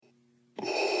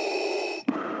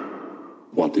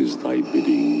What is thy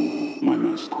bidding, my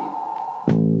master?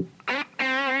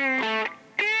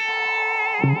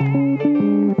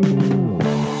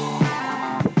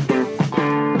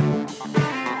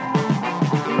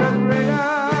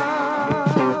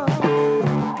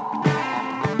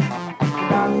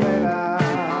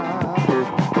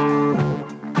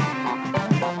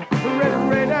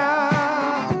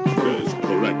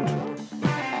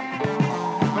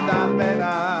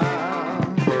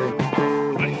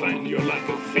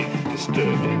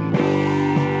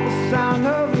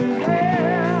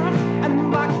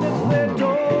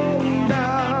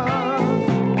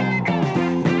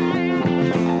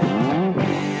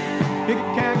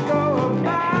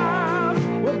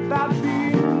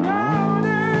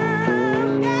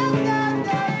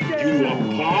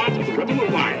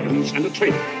 And a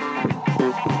traitor.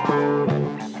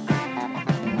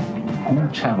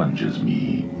 Who challenges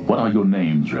me? What are your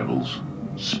names, rebels?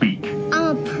 Speak.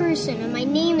 I'm a person, and my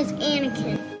name is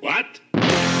Anakin. What?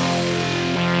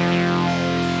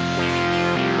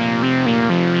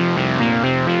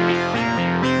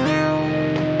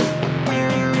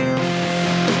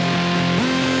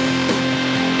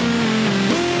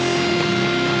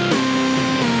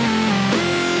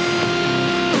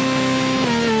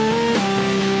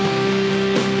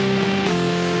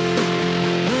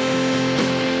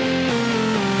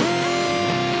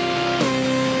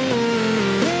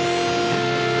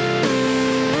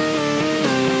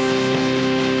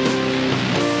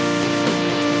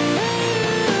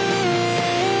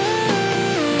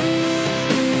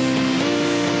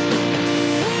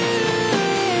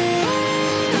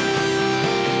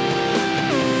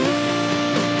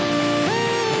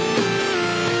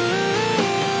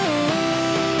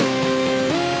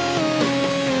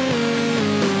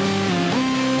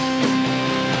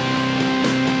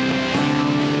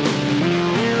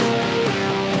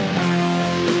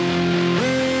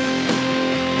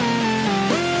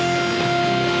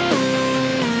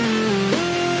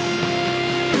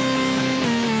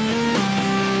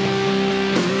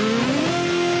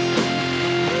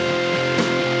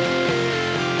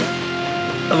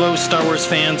 Hello, Star Wars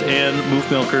fans and Moof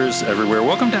Milkers everywhere.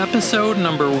 Welcome to episode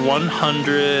number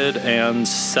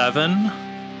 107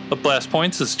 of Blast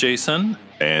Points. It's Jason.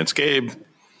 And it's Gabe.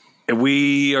 And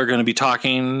we are going to be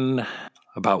talking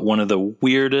about one of the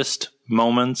weirdest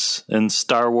moments in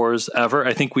Star Wars ever.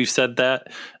 I think we've said that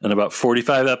in about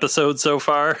 45 episodes so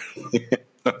far.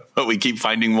 But we keep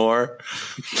finding more.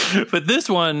 But this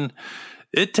one,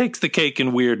 it takes the cake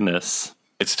in weirdness.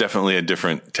 It's definitely a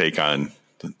different take on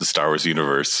the Star Wars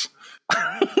universe.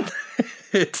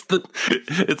 It's the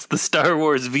Star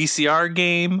Wars VCR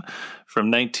game from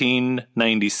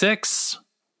 1996.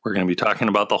 We're going to be talking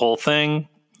about the whole thing.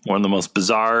 One of the most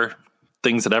bizarre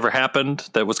things that ever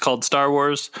happened that was called Star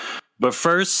Wars. But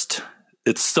first,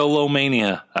 it's Solo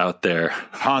Mania out there.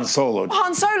 Han Solo.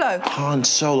 Han Solo. Han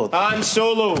Solo. Han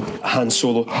Solo. Han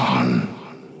Solo. Han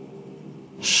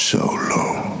Solo.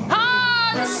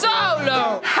 Han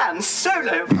Solo. Han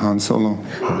Solo. Han Solo.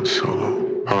 Han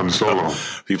Solo. Han Solo.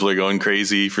 People are going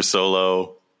crazy for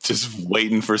Solo, just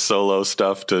waiting for Solo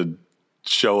stuff to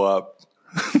show up.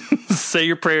 Say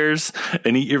your prayers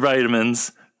and eat your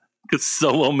vitamins because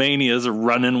Solo Mania is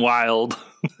running wild.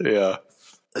 Yeah.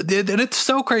 And it's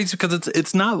so crazy because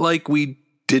it's not like we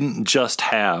didn't just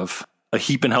have a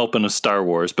heap and helping of Star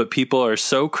Wars, but people are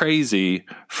so crazy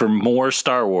for more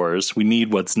Star Wars. We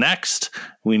need what's next.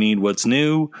 We need what's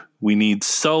new. We need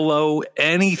Solo.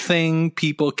 Anything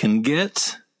people can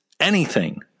get.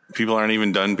 Anything. People aren't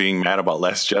even done being mad about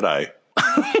Last Jedi.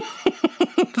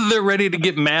 They're ready to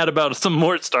get mad about some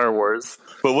more Star Wars.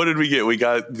 But what did we get? We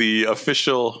got the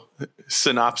official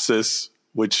synopsis,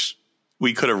 which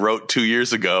we could have wrote 2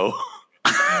 years ago.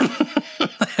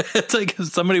 It's like if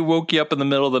somebody woke you up in the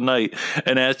middle of the night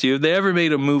and asked you if they ever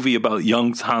made a movie about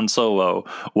young Han Solo,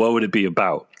 what would it be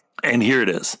about? And here it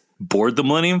is. Board the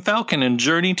Millennium Falcon and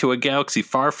journey to a galaxy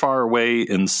far, far away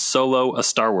in Solo, a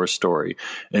Star Wars story.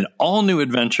 An all-new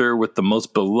adventure with the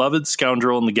most beloved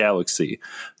scoundrel in the galaxy.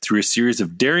 Through a series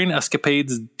of daring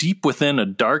escapades deep within a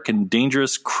dark and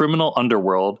dangerous criminal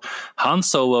underworld, Han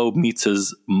Solo meets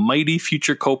his mighty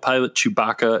future co-pilot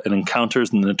Chewbacca and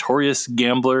encounters the notorious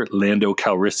gambler Lando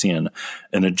Calrissian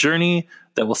in a journey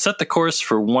that will set the course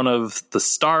for one of the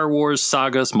Star Wars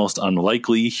saga's most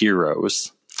unlikely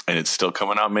heroes. And it's still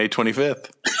coming out May 25th.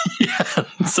 Yeah.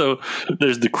 So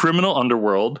there's the criminal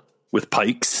underworld with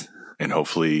pikes. And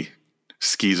hopefully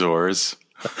Skizors.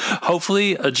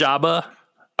 Hopefully a Jabba.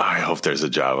 I hope there's a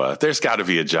Java. There's got to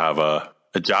be a Java.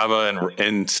 A Java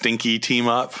and Stinky team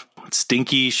up.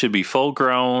 Stinky should be full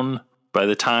grown by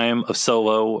the time of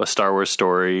Solo, a Star Wars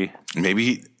story.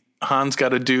 Maybe Han's got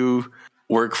to do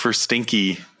work for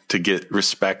Stinky to get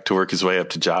respect to work his way up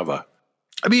to Jabba.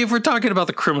 I mean, if we're talking about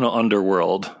the criminal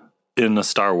underworld in a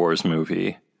Star Wars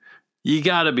movie, you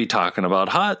got to be talking about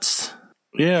Hutts.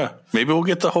 Yeah, maybe we'll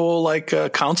get the whole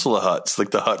Council of Hutts,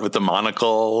 like the Hutt with the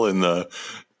monocle and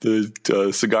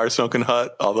the cigar smoking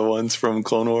Hutt, all the ones from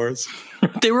Clone Wars.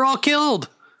 They were all killed.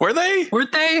 Were they?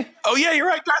 Weren't they? Oh yeah, you're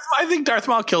right. I think Darth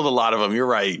Maul killed a lot of them. You're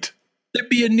right. There'd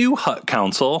be a new Hutt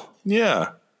council.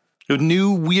 Yeah,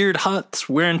 new weird Hutts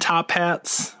wearing top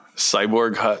hats.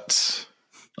 Cyborg Hutts.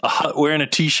 A Hutt wearing a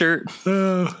t-shirt.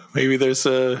 Maybe there's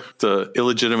the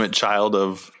illegitimate child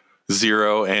of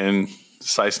Zero and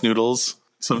Sice Noodles.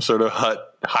 Some sort of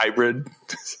Hutt hybrid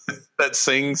that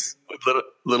sings with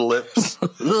little lips.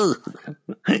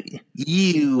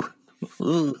 You.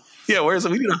 Yeah,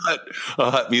 we need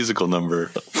a Hutt musical number.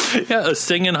 Yeah, a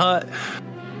singing Hutt.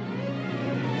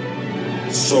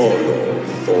 Solo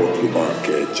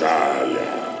Thotubake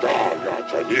Chaya Daga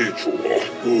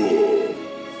Chanichu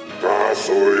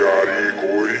Kasoyari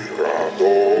Kui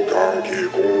Rato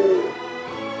Kankiko.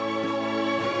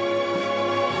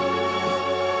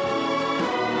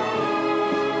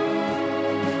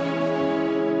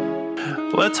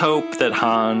 Let's hope that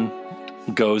Han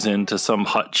goes into some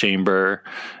Hutt chamber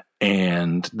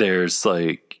and there's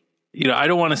I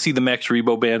don't want to see the Max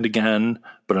Rebo band again,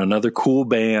 but another cool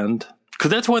band. Because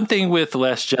that's one thing with The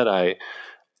Last Jedi.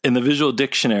 In the visual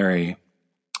dictionary,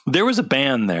 there was a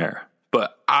band there,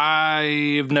 but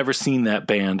I've never seen that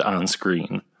band on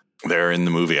screen. They're in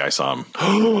the movie. I saw them.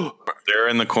 They're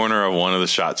in the corner of one of the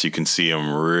shots. You can see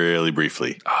them really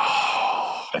briefly.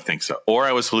 Oh, I think so. Or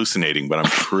I was hallucinating, but I'm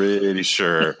pretty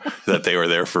sure that they were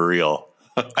there for real.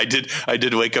 I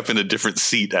did wake up in a different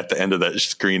seat at the end of that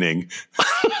screening.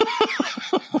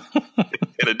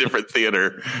 In a different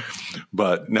theater.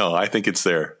 But no, I think it's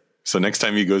there. So next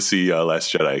time you go see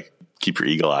Last Jedi, keep your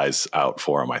eagle eyes out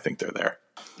for them. I think they're there.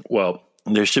 Well,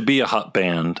 there should be a Hutt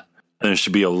band, and there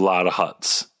should be a lot of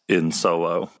Hutts in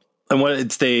Solo.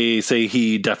 And they say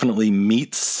he definitely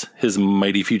meets his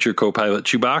mighty future co-pilot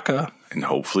Chewbacca. And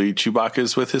hopefully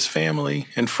Chewbacca's with his family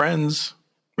and friends.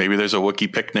 Maybe there's a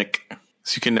Wookiee picnic.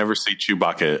 So you can never see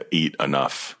Chewbacca eat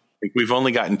enough. We've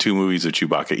only gotten 2 movies of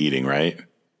Chewbacca eating, right?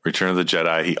 Return of the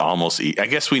Jedi, he almost eat. I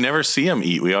guess we never see him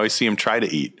eat. We always see him try to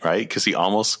eat, right? Because he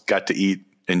almost got to eat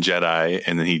in Jedi,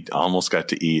 and then he almost got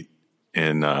to eat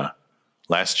in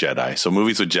Last Jedi. So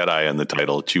movies with Jedi in the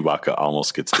title, Chewbacca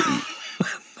almost gets to eat.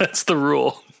 That's the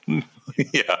rule.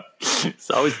 Yeah.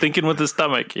 He's always thinking with his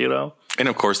stomach, And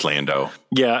of course, Lando.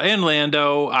 Yeah, and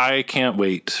Lando. I can't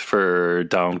wait for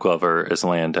Donald Glover as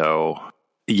Lando.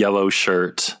 Yellow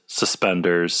shirt,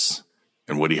 suspenders.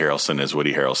 And Woody Harrelson as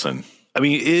Woody Harrelson. I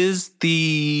mean, is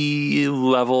the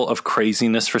level of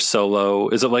craziness for Solo,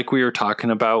 is it like we were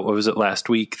talking about, what was it last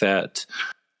week, that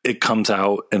it comes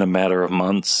out in a matter of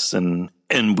months and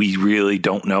we really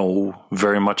don't know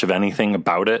very much of anything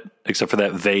about it, except for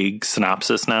that vague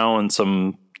synopsis now and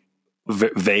some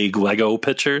vague Lego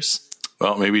pictures?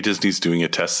 Well, maybe Disney's doing a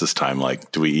test this time.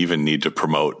 Do we even need to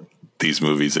promote these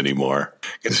movies anymore?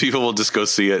 Because people will just go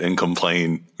see it and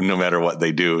complain no matter what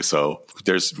they do. So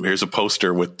here's a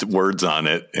poster with words on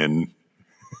it, and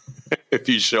if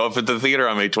you show up at the theater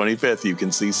on May 25th, you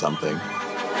can see something.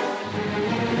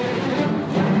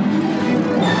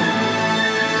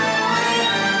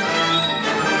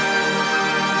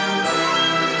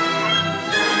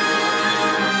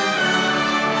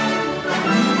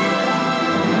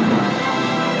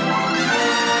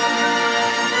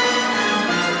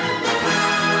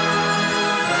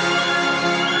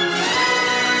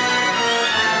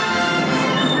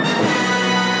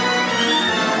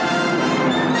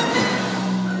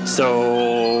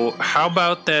 So how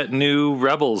about that new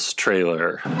Rebels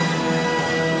trailer?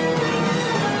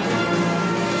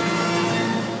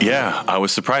 Yeah, I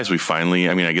was surprised. We finally,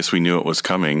 I guess we knew it was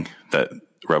coming, that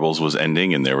Rebels was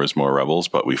ending and there was more Rebels,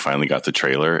 but we finally got the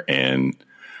trailer, and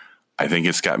I think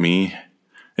it's got me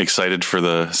excited for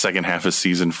the second half of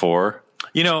season 4.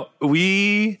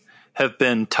 We have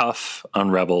been tough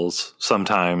on Rebels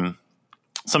sometimes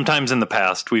in the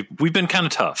past. We've been kind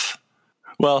of tough.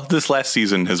 Well, this last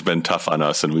season has been tough on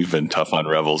us, and we've been tough on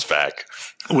Rebels back.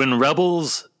 When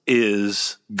Rebels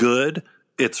is good,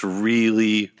 it's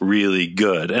really, really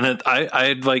good. And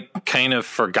I'd kind of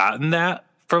forgotten that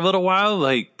for a little while.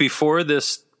 Before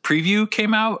this preview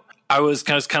came out, I was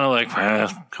kind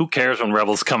of who cares when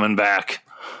Rebels coming back?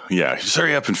 Yeah, just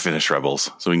hurry up and finish Rebels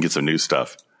so we can get some new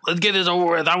stuff. Let's get this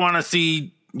over with. I want to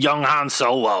see young Han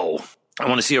Solo. I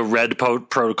want to see a red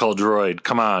protocol droid.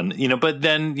 Come on. But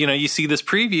then, you see this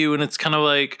preview and it's kind of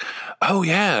oh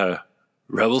yeah,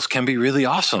 Rebels can be really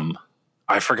awesome.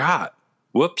 I forgot.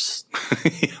 Whoops.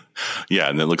 Yeah,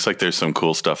 and it looks like there's some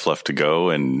cool stuff left to go,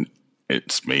 and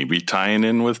it's maybe tying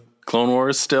in with Clone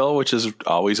Wars still, which is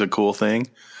always a cool thing.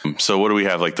 So what do we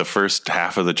have? Like the first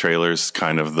half of the trailer's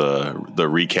kind of the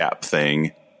recap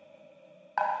thing.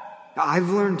 I've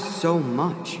learned so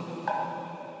much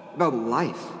about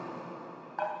life,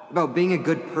 about being a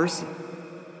good person.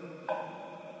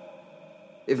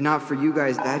 If not for you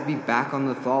guys, I'd be back on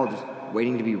the Thal just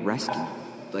waiting to be rescued,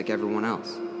 like everyone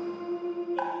else.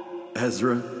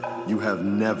 Ezra, you have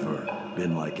never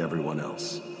been like everyone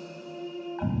else.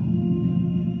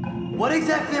 What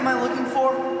exactly am I looking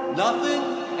for? Nothing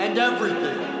and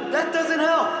everything. That doesn't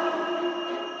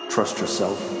help. Trust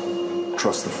yourself.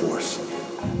 Trust the Force.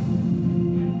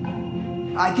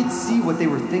 I could see what they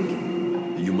were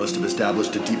thinking. You must have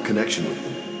established a deep connection with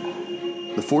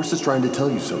them. The Force is trying to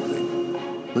tell you something.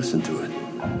 Listen to it.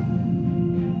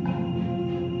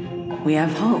 We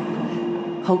have hope.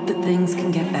 Hope that things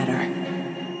can get better.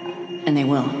 And they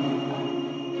will.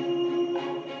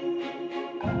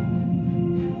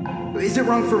 Is it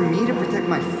wrong for me to protect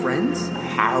my friends?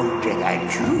 How did I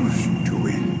choose to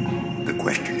win? The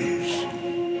question is.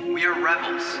 We are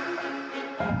rebels.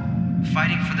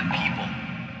 Fighting for the people.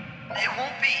 It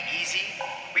won't be easy.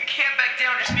 We can't back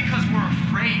down just because we're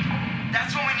afraid.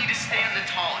 That's when we need to stand the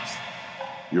tallest.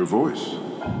 Your voice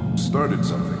started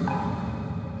something.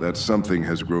 That something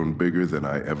has grown bigger than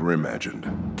I ever imagined.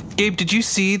 Gabe, did you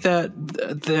see that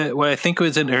what I think it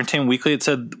was in Entertainment Weekly? It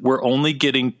said we're only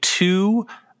getting 2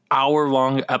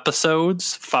 hour-long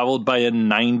episodes followed by a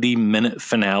 90-minute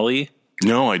finale.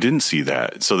 No, I didn't see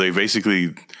that. So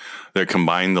they're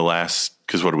combined the last,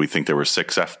 because what do we think? There were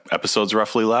 6 episodes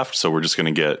roughly left. So we're just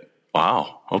going to get,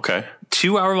 wow, okay.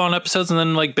 2 hour-long episodes and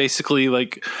then basically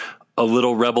a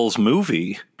little Rebels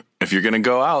movie. If you're going to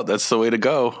go out, that's the way to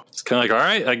go. It's kind of all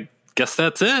right, I guess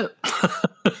that's it.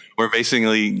 We're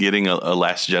basically getting a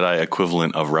Last Jedi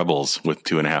equivalent of Rebels with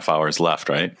 2.5 hours left,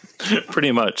 right?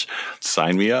 Pretty much.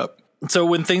 Sign me up. So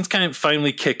when things kind of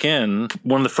finally kick in,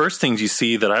 one of the first things you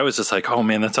see that I was just like, oh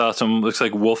man, that's awesome. Looks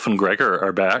like Wolf and Gregor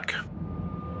are back.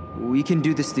 We can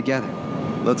do this together.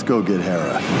 Let's go get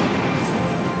Hera.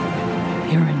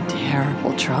 You're in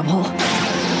terrible trouble.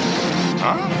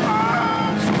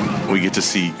 We get to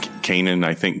see Kanan,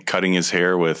 I think, cutting his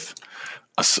hair with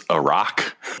a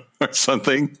rock or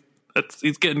something.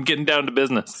 He's getting down to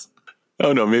business.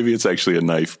 Oh, no, maybe it's actually a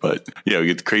knife. But, yeah, we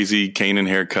get the crazy Kanan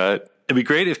haircut. It'd be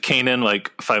great if Kanan,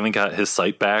 finally got his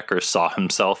sight back or saw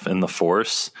himself in the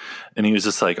Force. And he was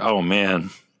just like, oh, man,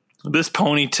 this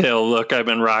ponytail look I've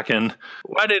been rocking.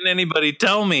 Why didn't anybody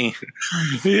tell me?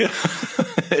 Yeah,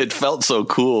 it felt so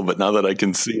cool, but now that I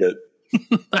can see it.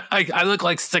 I look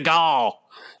like Seagal.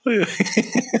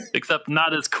 Except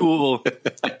not as cool.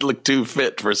 I look too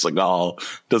fit for Seagal.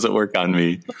 Doesn't work on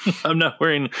me. I'm not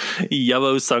wearing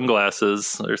yellow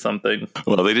sunglasses or something.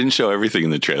 Well, they didn't show everything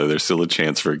in the trailer. There's still a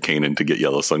chance for Kanan to get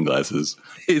yellow sunglasses.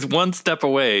 He's one step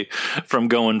away from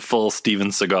going full Steven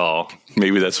Seagal.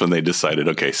 Maybe that's when they decided,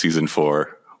 okay, season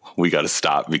 4, we got to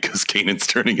stop because Kanan's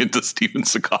turning into Steven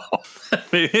Seagal.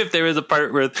 Maybe if there was a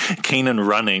part with Kanan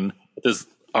running with his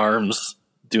arms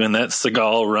doing that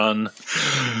Seagal run.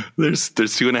 There's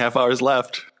 2.5 hours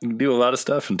left. You can do a lot of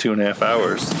stuff in 2.5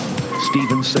 hours.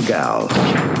 Steven Seagal.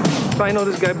 I know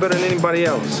this guy better than anybody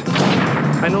else.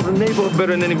 I know the neighborhood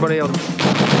better than anybody else.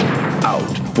 Out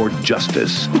for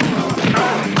justice.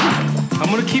 I'm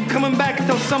gonna keep coming back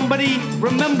until somebody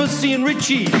remembers seeing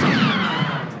Richie.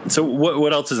 So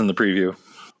what else is in the preview?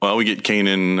 Well, we get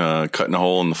Kanan cutting a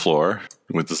hole in the floor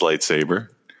with his lightsaber,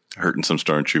 hurting some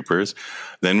stormtroopers.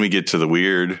 Then we get to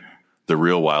the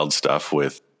real wild stuff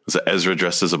with Ezra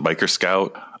dressed as a biker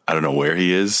scout. I don't know where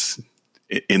he is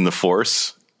in the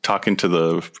Force, talking to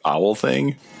the owl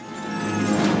thing.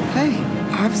 Hey,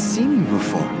 I've seen you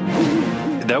before.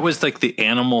 That was the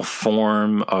animal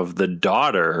form of the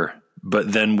daughter,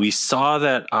 but then we saw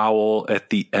that owl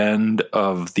at the end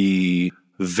of the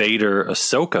Vader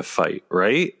Ahsoka fight,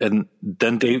 right? And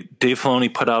then Dave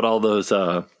Filoni put out all those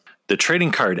the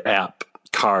trading card app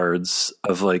cards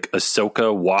of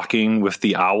Ahsoka walking with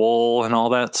the owl and all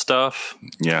that stuff.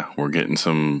 Yeah, we're getting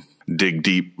some dig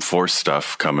deep Force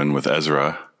stuff coming with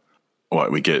Ezra.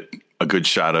 We get a good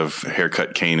shot of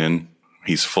haircut Kanan.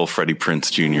 He's full Freddie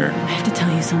Prinze Jr. I have to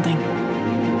tell you something.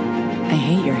 I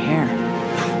hate your hair.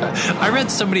 I read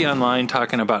somebody online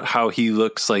talking about how he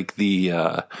looks like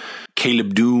the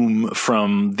Caleb Doom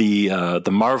from the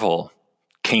Marvel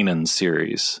Kanan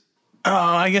series.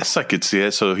 I guess I could see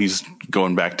it. So he's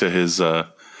going back to his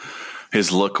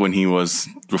His look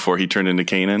before he turned into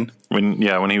Kanan.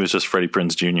 When he was just Freddie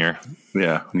Prinze Jr.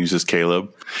 Yeah, when he was just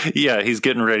Caleb. Yeah, he's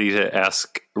getting ready to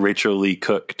ask Rachel Lee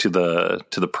Cook to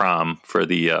the prom for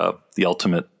the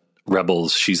Ultimate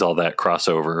Rebels She's All That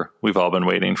crossover we've all been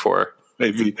waiting for.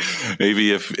 Maybe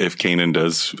if Kanan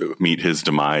does meet his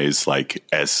demise, like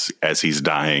as he's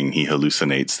dying, he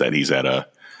hallucinates that he's at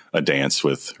a dance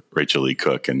with Rachel Lee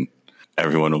Cook, and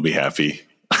everyone will be happy.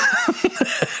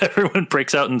 Everyone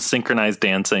breaks out in synchronized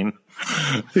dancing.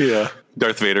 Yeah.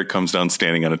 Darth Vader comes down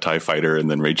standing on a TIE fighter, and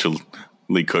then Rachel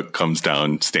Lee Cook comes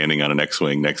down standing on an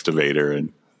X-Wing next to Vader,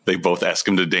 and they both ask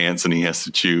him to dance, and he has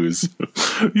to choose.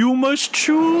 You must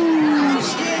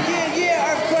choose.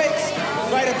 Yeah, Earthquakes.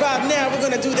 Right about now, we're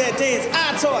going to do that dance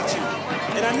I taught you.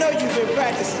 And I know you've been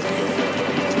practicing.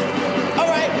 All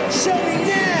right, show me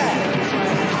now.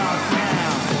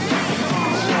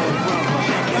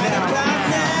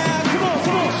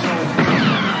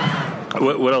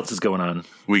 What else is going on?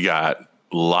 We got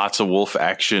lots of wolf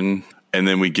action, and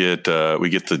then we get the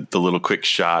little quick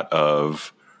shot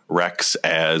of Rex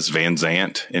as Van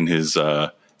Zant in his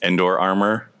Endor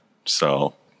armor.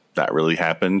 So that really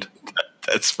happened.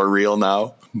 That's for real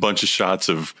now. Bunch of shots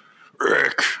of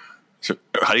Rick.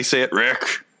 How do you say it?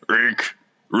 Rick.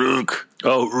 Rook.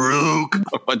 Oh, Rook.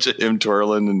 A bunch of him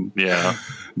twirling and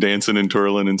dancing and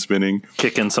twirling and spinning.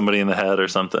 Kicking somebody in the head or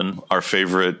something. Our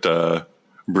favorite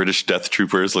British Death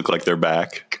Troopers look like they're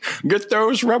back. Get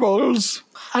those rebels.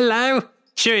 Hello.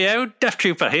 Cheerio. Death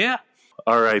Trooper here.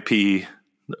 R.I.P.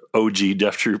 OG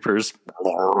Death Troopers.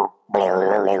 All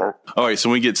right, so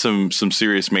we get some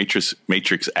serious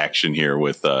Matrix action here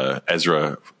with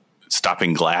Ezra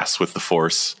stopping glass with the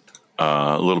Force.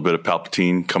 A little bit of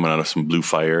Palpatine coming out of some blue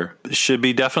fire. Should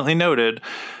be definitely noted,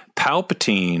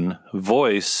 Palpatine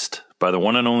voiced by the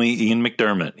one and only Ian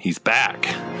McDermott. He's back.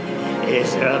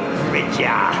 Ezra Bridger,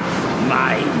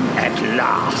 mine at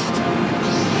last.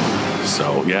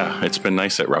 So, yeah, it's been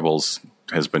nice that Rebels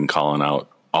has been calling out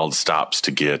all the stops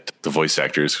to get the voice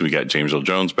actors. We got James Earl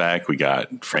Jones back, we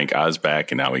got Frank Oz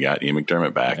back, and now we got Ian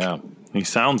McDermott back. Yeah, he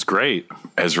sounds great.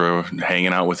 Ezra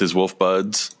hanging out with his wolf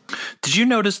buds. Did you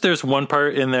notice there's one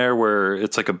part in there where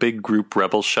it's like a big group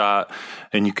Rebel shot,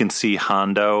 and you can see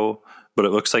Hondo, but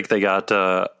it looks like they got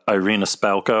Irina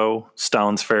Spalko,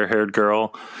 Stalin's fair-haired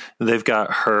girl. They've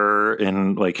got her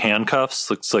in like handcuffs.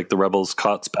 Looks like the Rebels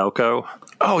caught Spalko.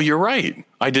 Oh, you're right.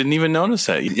 I didn't even notice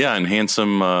that. Yeah, and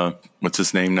handsome, what's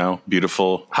his name now?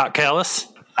 Beautiful. Hot Callus.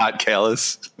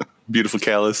 Beautiful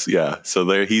Callus. Yeah. So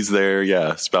he's there.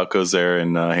 Yeah. Spalko's there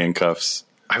in handcuffs.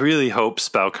 I really hope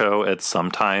Spalko at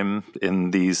some time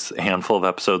in these handful of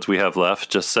episodes we have left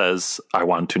just says, I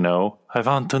want to know. I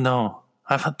want to know.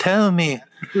 Tell me.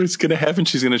 What's going to happen?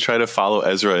 She's going to try to follow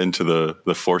Ezra into the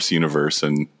Force universe,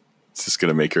 and it's just going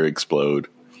to make her explode.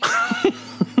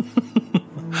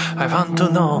 I want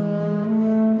to know.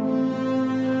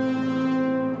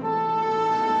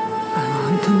 I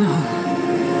want to know.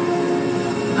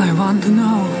 I want to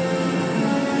know.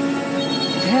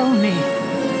 Tell me.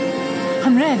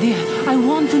 I'm ready. I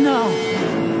want to know.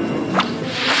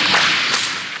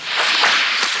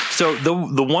 So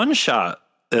the one shot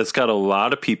that's got a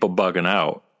lot of people bugging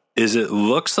out is it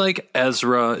looks like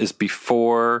Ezra is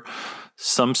before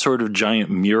some sort of giant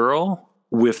mural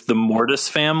with the Mortis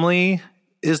family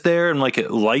is there, and like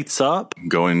it lights up.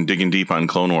 Digging deep on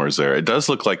Clone Wars there. It does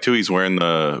look like, too, he's wearing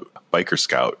the biker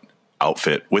scout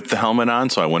outfit with the helmet on,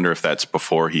 so I wonder if that's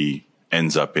before he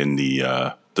ends up in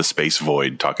the space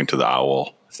void talking to the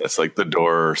owl. That's like the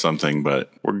door or something,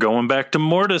 but... We're going back to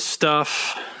Mortis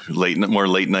stuff. More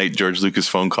late night George Lucas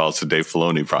phone calls to Dave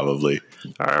Filoni, probably.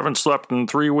 I haven't slept in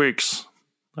 3 weeks.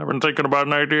 I've been thinking about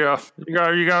an idea. You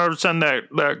gotta send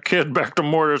that kid back to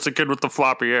Mortis, the kid with the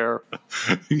floppy hair.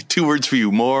 2 words for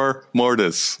you,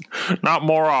 Mortis. Not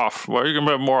more off. Well, you can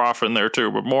put more off in there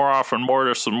too, but more off and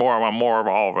Mortis and more. I want more of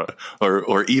all of it.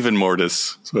 Or even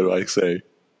Mortis. That's what I say.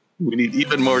 We need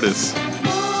even Mortis.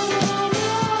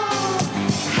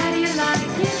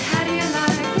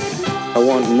 I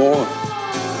want more.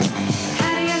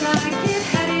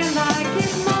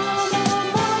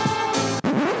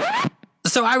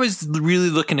 So I was really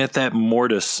looking at that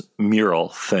Mortis mural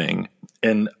thing,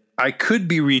 and I could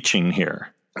be reaching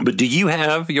here, but do you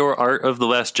have your Art of the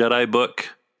Last Jedi book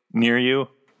near you?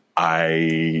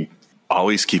 I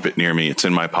always keep it near me. It's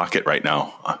in my pocket right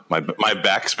now. My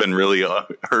back's been really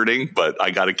hurting, but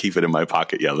I got to keep it in my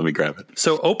pocket. Yeah, let me grab it.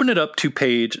 So open it up to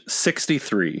page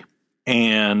 63.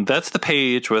 And that's the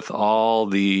page with all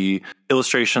the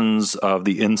illustrations of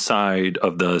the inside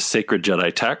of the sacred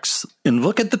Jedi texts. And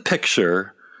look at the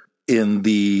picture in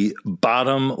the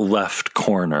bottom left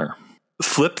corner.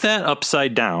 Flip that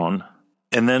upside down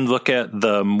and then look at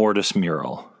the Mortis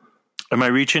mural. Am I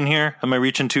reaching here? Am I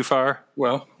reaching too far?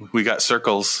 Well, we got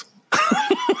circles.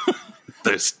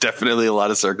 There's definitely a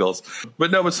lot of circles.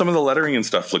 But some of the lettering and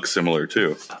stuff looks similar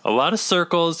too. A lot of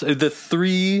circles. The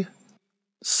 3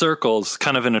 circles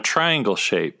kind of in a triangle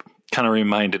shape kind of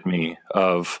reminded me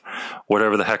of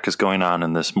whatever the heck is going on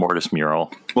in this Mortis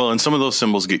mural. Well, and some of those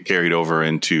symbols get carried over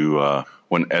into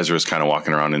when Ezra's kind of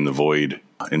walking around in the void,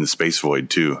 in the space void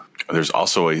too. There's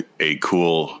also a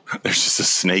cool, there's just a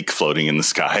snake floating in the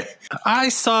sky. I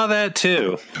saw that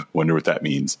too. Wonder what that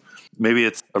means. Maybe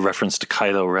it's a reference to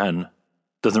Kylo Ren.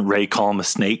 Doesn't Rey call him a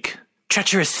snake?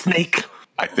 Treacherous snake.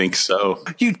 I think so.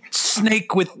 You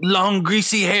snake with long,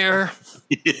 greasy hair.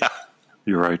 Yeah.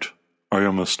 You're right. I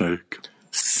am a snake.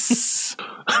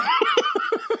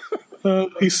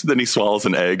 Then he swallows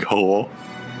an egg whole.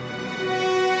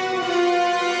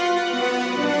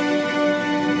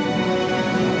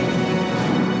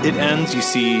 It ends, you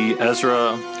see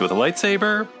Ezra with a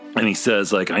lightsaber, and he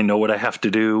says, like, I know what I have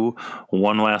to do.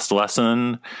 One last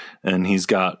lesson. And he's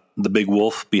got the big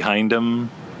wolf behind him.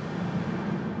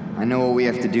 I know what we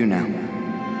have to do now.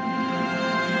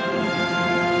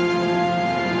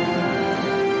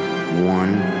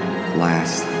 One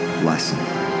last lesson.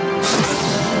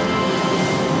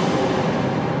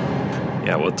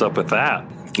 Yeah, what's up with that?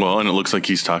 Well, and it looks like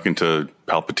he's talking to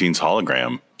Palpatine's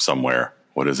hologram somewhere.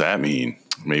 What does that mean?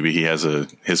 Maybe he has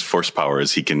his force power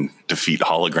is he can defeat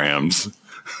holograms.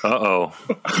 Uh-oh.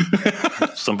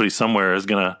 Somebody somewhere is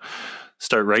going to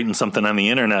start writing something on the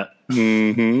internet.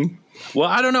 Mm-hmm. Well,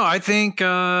 I don't know. I think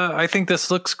this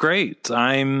looks great.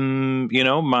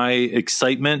 My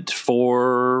excitement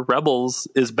for Rebels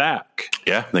is back.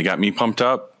 Yeah, they got me pumped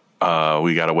up.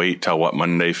 We got to wait till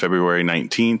Monday, February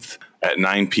 19th at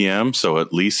 9 p.m. So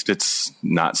at least it's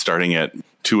not starting at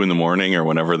 2 a.m. or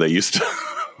whenever they used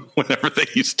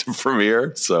to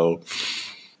premiere. So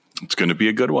it's going to be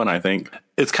a good one, I think.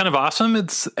 It's kind of awesome.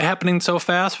 It's happening so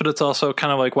fast, but it's also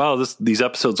kind of like, wow, these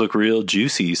episodes look real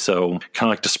juicy. So kind of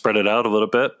like to spread it out a little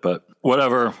bit, but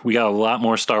whatever. We got a lot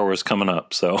more Star Wars coming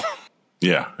up. So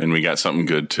yeah. And we got something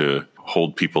good to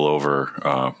hold people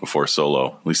over before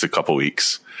Solo, at least a couple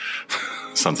weeks.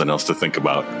 Something else to think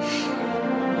about.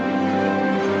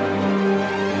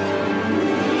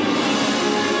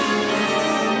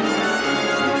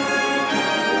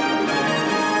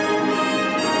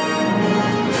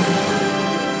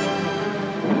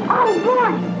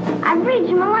 I've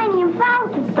reached Millennium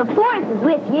Falcon. The Force is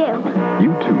with you.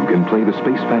 You too can play the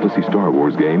space fantasy Star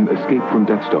Wars game, Escape from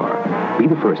Death Star. Be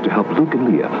the first to help Luke and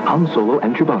Leia, Han Solo,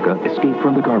 and Chewbacca escape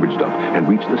from the garbage dump and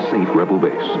reach the safe Rebel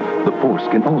base. The Force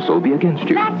can also be against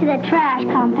you. Back to the trash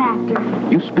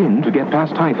compactor. You spin to get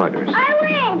past TIE fighters. I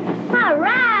win! All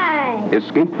right!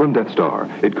 Escape from Death Star.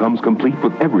 It comes complete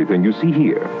with everything you see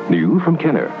here. New from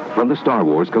Kenner, from the Star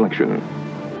Wars collection.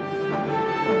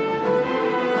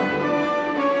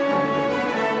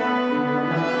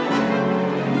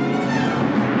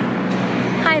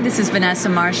 This is Vanessa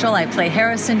Marshall. I play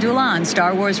Hera Syndulla on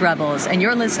Star Wars Rebels, and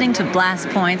you're listening to Blast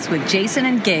Points with Jason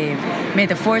and Gabe. May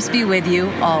the Force be with you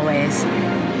always.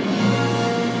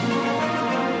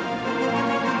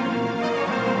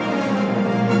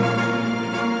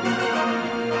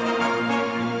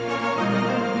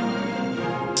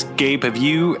 Gabe, have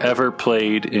you ever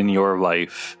played in your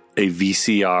life a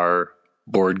VCR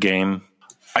board game?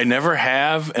 I never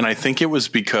have, and I think it was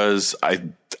because I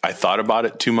thought about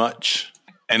it too much.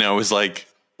 And I was like,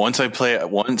 once I play it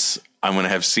once, I'm going to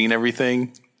have seen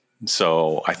everything.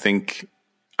 So I think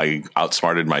I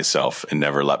outsmarted myself and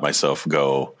never let myself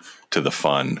go to the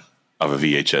fun of a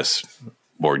VHS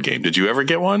board game. Did you ever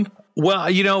get one? Well,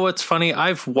 you know what's funny?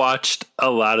 I've watched a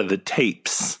lot of the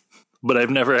tapes, but I've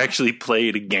never actually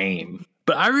played a game.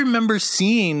 But I remember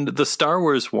seeing the Star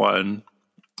Wars one,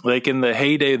 like in the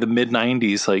heyday of the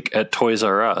mid-90s, like at Toys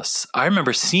R Us. I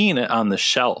remember seeing it on the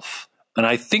shelf. And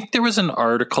I think there was an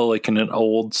article like in an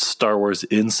old Star Wars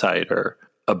Insider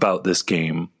about this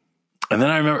game. And then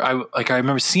I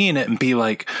remember seeing it and be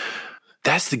like,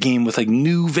 that's the game with like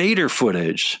new Vader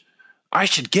footage. I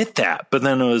should get that. But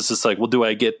then it was just like, well, do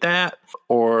I get that?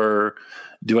 Or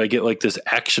do I get like this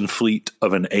action fleet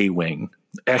of an A-Wing?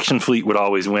 Action fleet would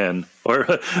always win. Or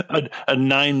a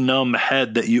 9-num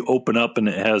head that you open up and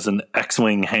it has an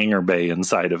X-Wing hangar bay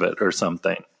inside of it or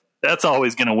something. That's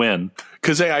always going to win.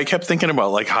 Because I kept thinking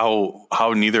about like how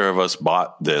neither of us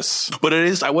bought this. But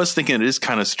I was thinking it is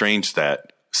kind of strange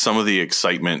that some of the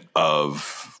excitement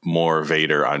of more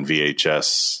Vader on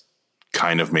VHS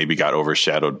kind of maybe got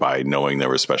overshadowed by knowing there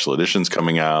were special editions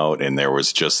coming out. And there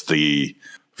was just the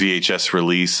VHS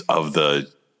release of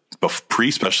the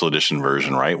pre-special edition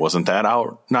version, right? Wasn't that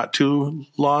out not too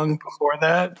long before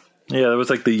that? Yeah, it was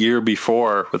like the year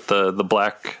before with the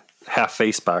black half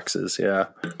face boxes. Yeah,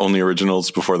 only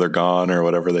originals before they're gone, or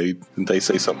whatever they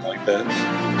say, something like that.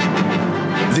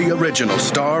 The original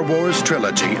Star Wars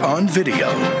trilogy on video,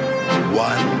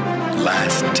 one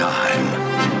last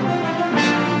time.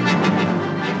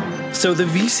 So the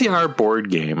VCR board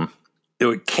game,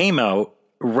 it came out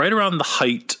right around the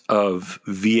height of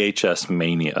VHS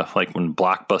mania, like when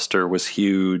Blockbuster was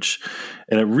huge.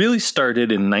 And it really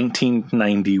started in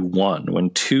 1991 when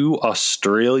two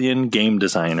Australian game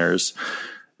designers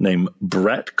named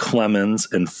Brett Clemens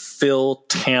and Phil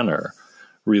Tanner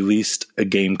released a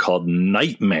game called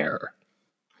Nightmare,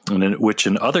 which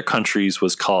in other countries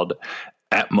was called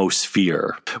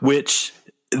Atmosphere, which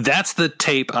that's the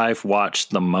tape I've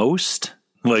watched the most.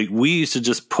 Like, we used to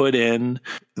just put in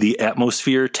the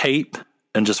Atmosphere tape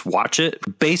and just watch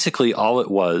it. Basically, all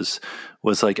it was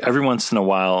like every once in a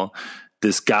while,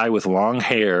 this guy with long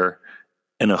hair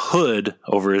and a hood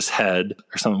over his head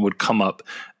or something would come up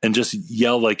and just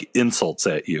yell like insults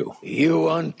at you. You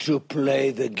want to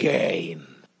play the game.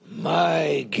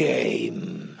 My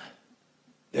game.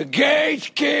 The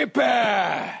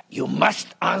gatekeeper! You must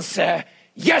answer,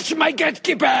 yes, my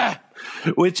gatekeeper!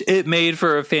 Which it made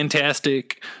for a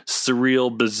fantastic,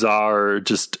 surreal, bizarre,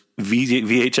 just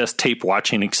VHS tape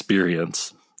watching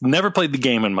experience. Never played the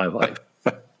game in my life.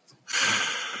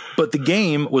 But the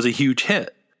game was a huge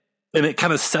hit. And it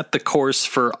kind of set the course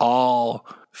for all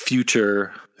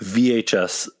future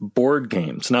VHS board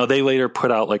games. Now, they later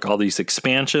put out like all these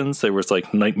expansions. There was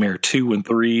like Nightmare 2 and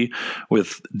 3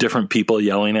 with different people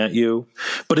yelling at you.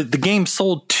 But the game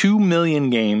sold 2 million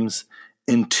games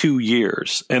in 2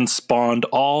 years and spawned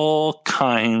all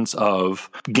kinds of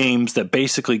games that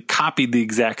basically copied the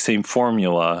exact same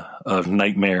formula of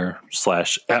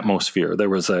Nightmare/Atmosphere. There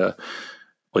was a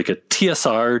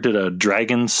TSR did a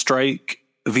Dragon Strike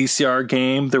VCR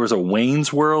game. There was a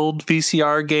Wayne's World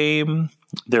VCR game.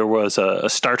 There was a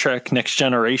Star Trek Next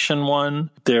Generation one.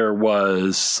 There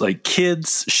was like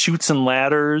Kids Shoots and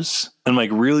Ladders and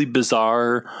like really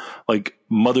bizarre like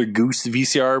Mother Goose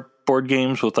VCR board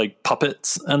games with like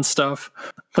puppets and stuff.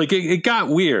 Like it got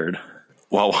weird.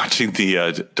 While watching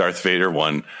the Darth Vader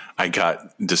one, I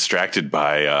got distracted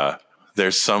by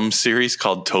there's some series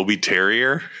called Toby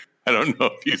Terrier. I don't know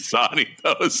if you saw any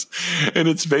of those. And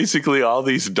it's basically all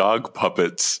these dog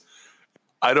puppets.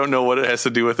 I don't know what it has to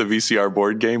do with a VCR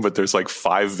board game, but there's like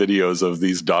 5 videos of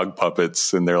these dog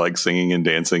puppets and they're like singing and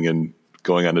dancing and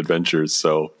going on adventures.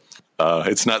 So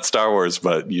it's not Star Wars,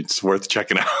 but it's worth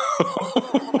checking out.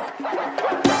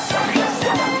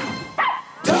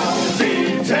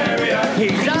 Toby Terrier,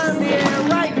 he's on the air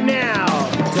right now.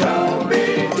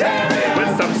 Toby Terrier,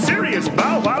 with some serious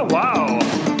bow wow wow.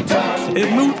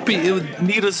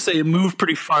 Needless to say, it moved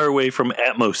pretty far away from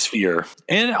Atmosphere.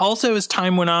 And also, as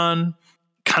time went on,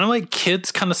 kind of like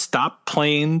kids kind of stopped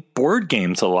playing board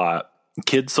games a lot.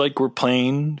 Kids like were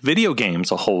playing video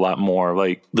games a whole lot more.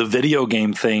 Like the video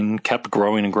game thing kept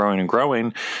growing and growing and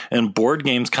growing, and board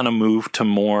games kind of moved to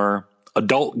more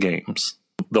adult games.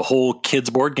 The whole kids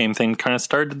board game thing kind of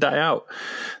started to die out.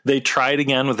 They tried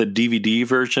again with a DVD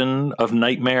version of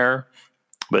Nightmare,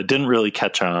 but it didn't really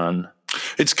catch on.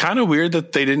 It's kind of weird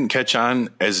that they didn't catch on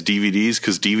as DVDs,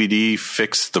 because DVD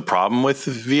fixed the problem with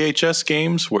VHS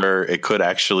games where it could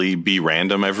actually be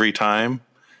random every time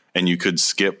and you could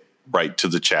skip right to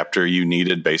the chapter you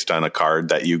needed based on a card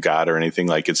that you got or anything.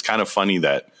 Like, it's kind of funny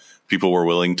that people were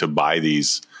willing to buy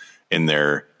these in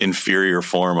their inferior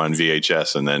form on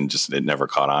VHS, and then just it never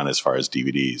caught on as far as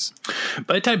DVDs.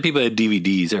 By the time people had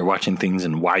DVDs, they were watching things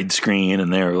in widescreen,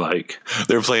 and they were like...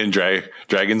 They were playing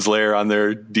Dragon's Lair on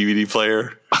their DVD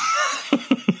player.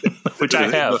 Which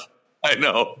I have. I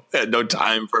know. I had no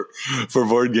time for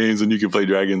board games, and you can play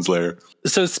Dragon's Lair.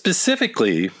 So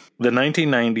specifically, the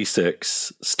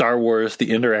 1996 Star Wars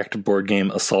The Interactive Board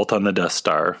Game Assault on the Death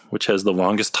Star, which has the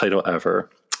longest title ever,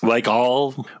 like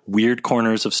all weird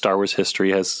corners of Star Wars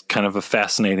history, has kind of a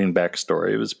fascinating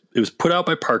backstory. It was put out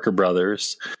by Parker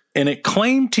Brothers, and it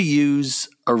claimed to use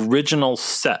original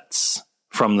sets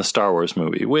from the Star Wars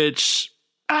movie, which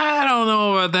I don't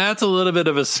know about. That's a little bit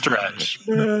of a stretch.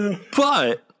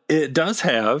 But it does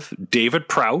have David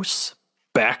Prowse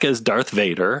back as Darth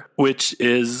Vader, which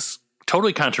is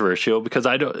totally controversial because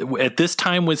at this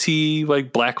time, was he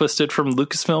like blacklisted from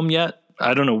Lucasfilm yet?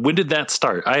 I don't know. When did that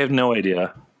start? I have no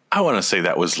idea. I want to say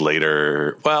that was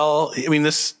later. Well, I mean,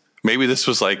 maybe this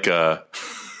was like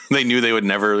they knew they would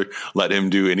never let him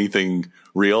do anything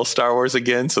real Star Wars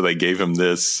again, so they gave him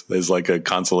this as like a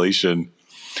consolation.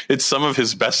 It's some of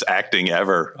his best acting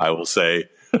ever, I will say.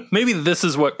 Maybe this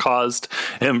is what caused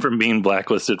him from being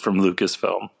blacklisted from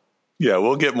Lucasfilm. Yeah,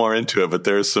 we'll get more into it, but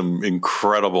there's some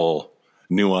incredible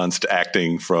nuanced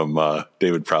acting from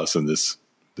David Prowse in this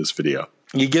video.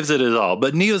 He gives it his all.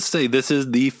 But needless to say, this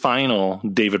is the final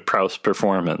David Prowse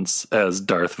performance as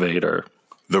Darth Vader.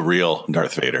 The real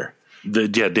Darth Vader.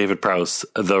 David Prowse,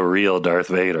 the real Darth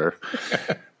Vader.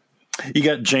 You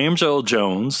got James Earl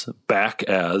Jones back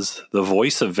as the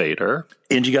voice of Vader.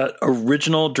 And you got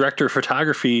original director of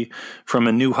photography from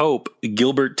A New Hope,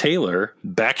 Gilbert Taylor,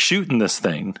 back shooting this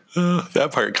thing.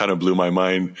 That part kind of blew my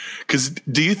mind. Because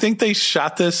do you think they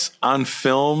shot this on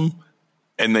film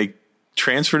and they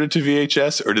transferred it to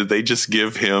VHS, or did they just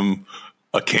give him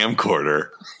a camcorder?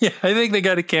 Yeah, I think they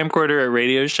got a camcorder at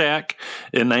Radio Shack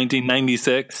in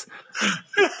 1996.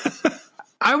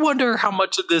 I wonder how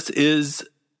much of this is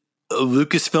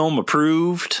Lucasfilm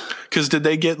approved. Because did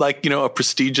they get a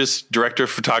prestigious director of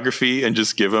photography and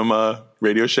just give him a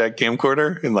Radio Shack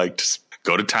camcorder and just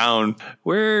go to town?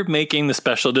 We're making the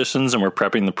special editions and we're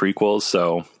prepping the prequels,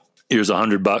 so here's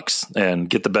 $100 and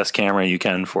get the best camera you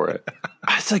can for it.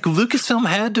 It's like Lucasfilm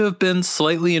had to have been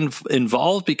slightly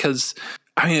involved, because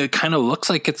it kind of looks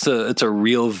like it's a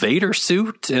real Vader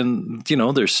suit, and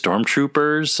there's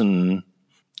stormtroopers and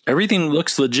everything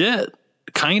looks legit,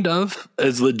 kind of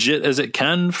as legit as it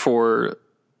can for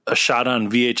a shot on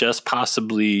VHS,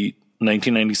 possibly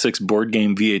 1996 board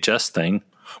game VHS thing.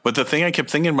 But the thing I kept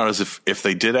thinking about is if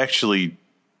they did actually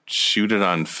shoot it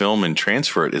on film and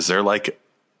transfer it, is there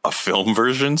a film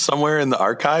version somewhere in the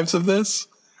archives of this?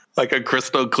 Like a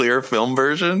crystal clear film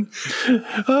version?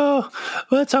 Oh,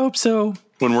 let's hope so.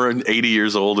 When we're 80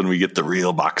 years old and we get the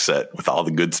real box set with all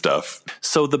the good stuff.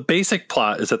 So the basic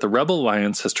plot is that the Rebel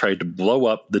Alliance has tried to blow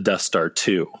up the Death Star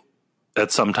 2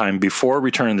 at some time before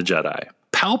Return of the Jedi.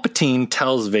 Palpatine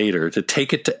tells Vader to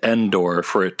take it to Endor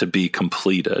for it to be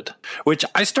completed, which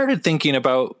I started thinking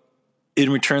about in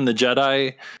Return of the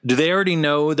Jedi. Do they already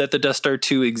know that the Death Star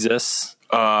 2 exists?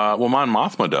 Well, Mon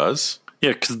Mothma does.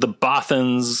 Yeah, because the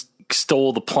Bothans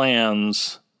stole the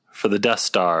plans for the Death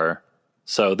Star,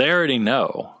 so they already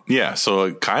know. Yeah, so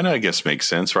it kind of, I guess, makes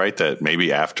sense, right? That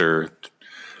maybe after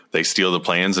they steal the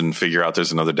plans and figure out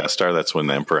there's another Death Star, that's when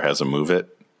the Emperor has them move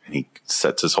it. And he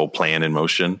sets his whole plan in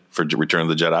motion for Return of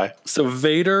the Jedi. So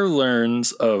Vader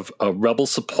learns of a Rebel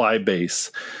supply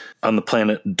base on the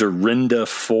planet Dorinda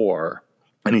 4,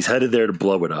 and he's headed there to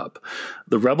blow it up.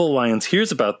 The Rebel Alliance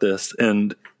hears about this,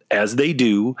 and as they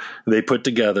do, they put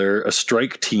together a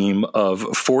strike team of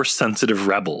Force-sensitive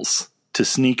rebels to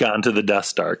sneak onto the Death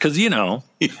Star. Because,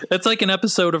 it's like an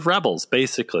episode of Rebels,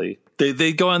 basically.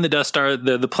 They go on the Death Star.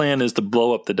 The plan is to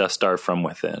blow up the Death Star from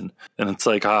within. And it's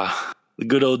like, the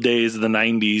good old days of the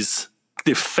 90s.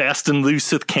 They're fast and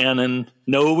loose with canon.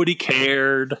 Nobody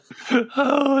cared.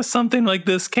 Oh, something like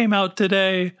this came out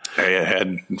today. Hey, it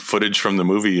had footage from the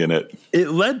movie in it.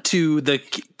 It led to the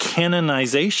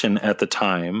canonization at the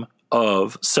time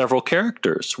of several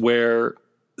characters, where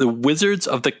the Wizards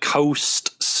of the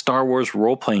Coast Star Wars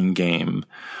role-playing game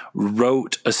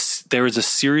there was a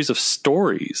series of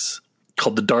stories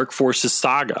called the Dark Forces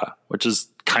Saga, which is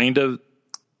kind of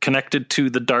connected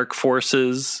to the Dark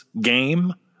Forces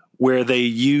game, where they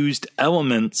used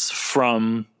elements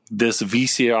from this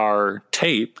VCR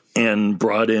tape and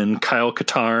brought in Kyle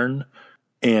Katarn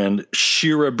and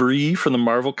Shira Bree from the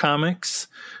Marvel Comics,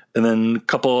 and then a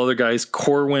couple other guys,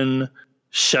 Corwin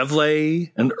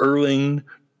Chevlet and Erling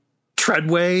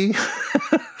Treadway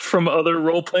from other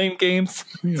role-playing games.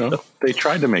 They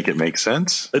tried to make it make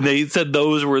sense. And they said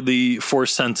those were the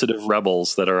Force-sensitive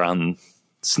rebels that are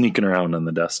sneaking around on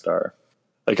the Death Star.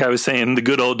 Like I was saying, the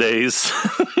good old days.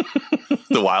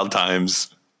 The wild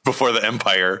times before the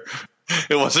Empire.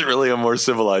 It wasn't really a more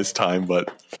civilized time, but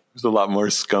there's a lot more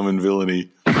scum and villainy.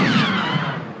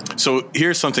 So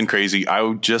here's something crazy.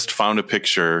 I just found a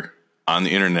picture on the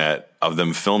internet of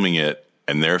them filming it,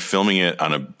 and they're filming it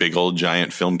on a big old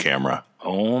giant film camera.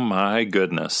 Oh my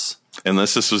goodness.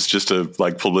 Unless this was just a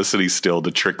publicity still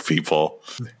to trick people.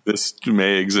 This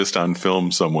may exist on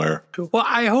film somewhere. Well,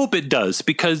 I hope it does,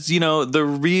 because, the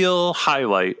real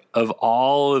highlight of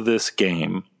all of this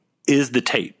game is the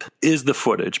tape, is the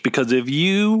footage. Because if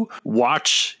you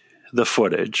watch the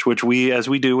footage, which as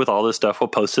we do with all this stuff, we'll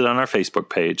post it on our Facebook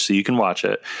page so you can watch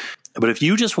it. But if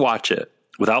you just watch it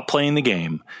without playing the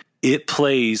game, it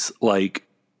plays like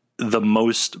the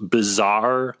most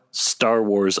bizarre Star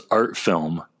Wars art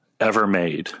film ever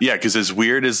made. Yeah, because as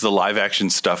weird as the live action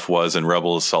stuff was in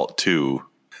Rebel Assault 2,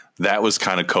 that was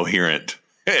kind of coherent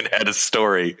and had a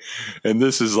story. And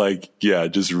this is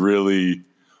just really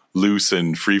loose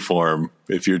and freeform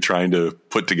if you're trying to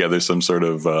put together some sort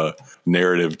of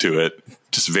narrative to it.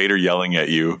 Just Vader yelling at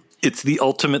you. It's the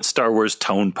ultimate Star Wars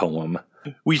tone poem.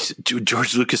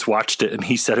 George Lucas watched it and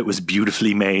he said it was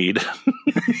beautifully made.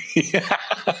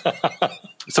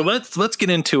 So let's get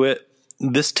into it.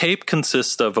 This tape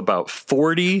consists of about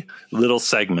 40 little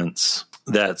segments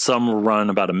that some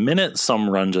run about a minute, some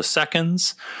run just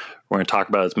seconds. We're going to talk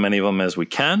about as many of them as we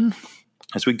can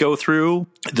as we go through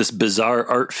this bizarre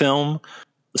art film,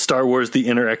 Star Wars: The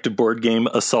Interactive Board Game,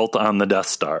 Assault on the Death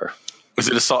Star. Was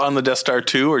it Assault on the Death Star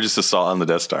 2 or just Assault on the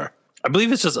Death Star? I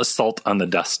believe it's just Assault on the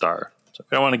Death Star. So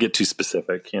I don't want to get too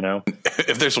specific, you know?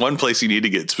 If there's one place you need to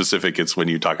get specific, it's when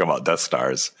you talk about Death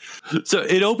Stars. So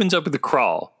it opens up with the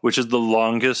crawl, which is the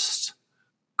longest,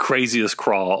 craziest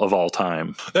crawl of all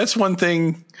time. That's one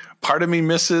thing part of me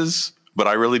misses, but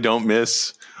I really don't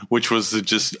miss, which was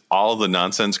just all the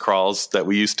nonsense crawls that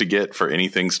we used to get for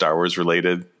anything Star Wars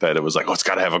related, that it was like, oh, it's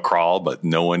got to have a crawl, but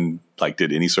no one like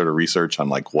did any sort of research on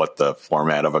like what the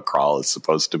format of a crawl is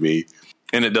supposed to be.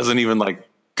 And it doesn't even like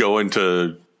go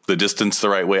into the distance the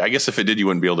right way. I guess if it did, you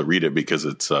wouldn't be able to read it because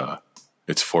it's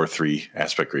 4:3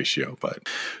 aspect ratio. But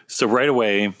so right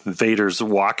away, Vader's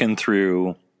walking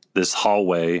through this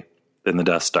hallway in the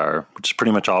Death Star, which is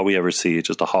pretty much all we ever see,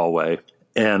 just a hallway.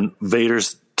 And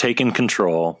Vader's taking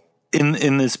control.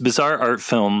 In this bizarre art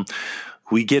film,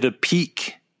 we get a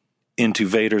peek into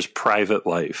Vader's private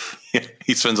life. Yeah,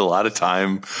 he spends a lot of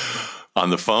time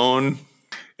on the phone,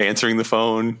 answering the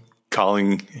phone,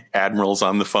 calling admirals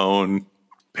on the phone,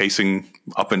 pacing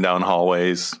up and down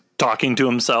hallways. Talking to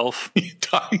himself.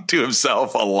 Talking to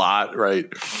himself a lot, right?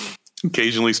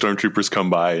 Occasionally stormtroopers come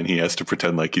by and he has to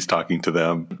pretend like he's talking to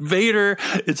them. Vader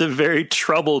is a very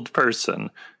troubled person.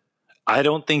 I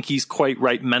don't think he's quite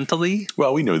right mentally.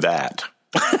 Well, we know that.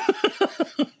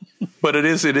 But it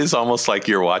is almost like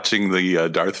you're watching the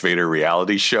Darth Vader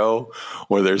reality show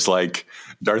where there's like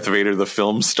Darth Vader, the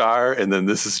film star, and then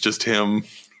this is just him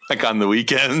like on the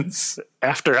weekends.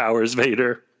 After hours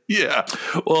Vader. Yeah.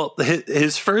 Well,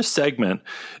 his first segment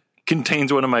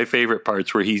contains one of my favorite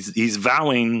parts where he's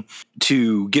vowing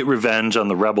to get revenge on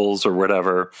the rebels or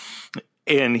whatever.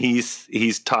 And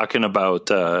he's talking about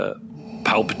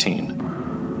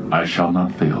Palpatine. I shall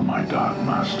not fail my Dark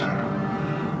Master.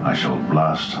 I shall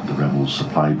blast the rebels'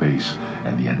 supply base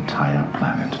and the entire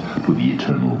planet to the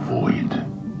eternal void.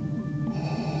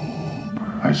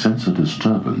 I sense a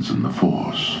disturbance in the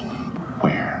Force.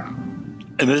 Where?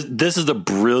 And this is a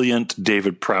brilliant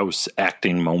David Prowse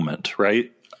acting moment,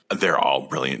 right? They're all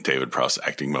brilliant David Prowse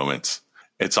acting moments.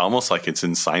 It's almost like it's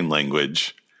in sign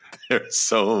language. There's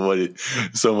so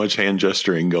much hand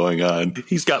gesturing going on.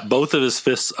 He's got both of his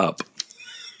fists up.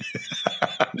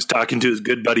 He's talking to his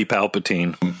good buddy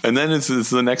Palpatine. And then it's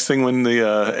the next thing when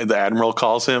the Admiral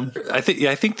calls him. I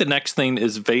think the next thing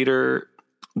is Vader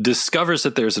discovers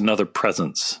that there's another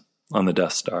presence on the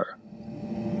Death Star.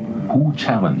 Who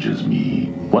challenges me?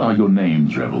 What are your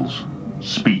names, rebels?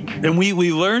 Speak. And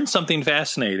we learned something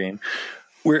fascinating,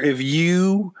 where if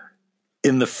you,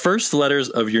 in the first letters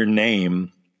of your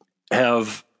name,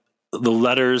 have the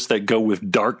letters that go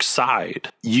with dark side,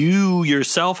 you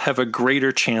yourself have a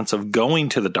greater chance of going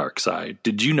to the dark side.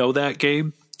 Did you know that,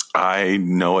 Gabe? I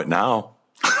know it now.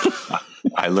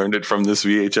 I learned it from this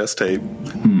VHS tape.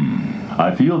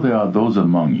 I feel there are those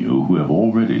among you who have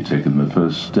already taken the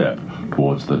first step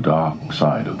towards the dark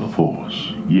side of the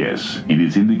Force. Yes, it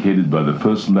is indicated by the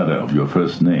first letter of your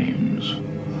first names.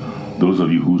 Those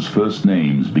of you whose first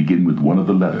names begin with one of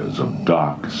the letters of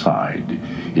dark side,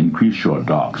 increase your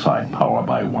dark side power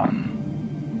by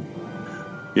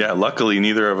 1. Yeah, luckily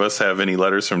neither of us have any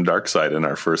letters from dark side in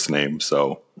our first name,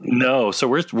 so no, so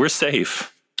we're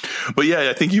safe. But yeah,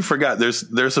 I think you forgot.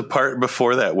 There's a part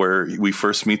before that where we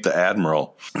first meet the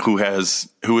Admiral, who is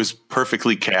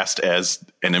perfectly cast as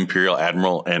an Imperial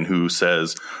Admiral, and who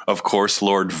says, "Of course,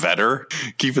 Lord Vader,"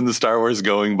 keeping the Star Wars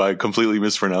going by completely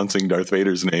mispronouncing Darth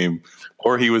Vader's name.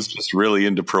 Or he was just really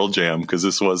into Pearl Jam because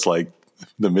this was like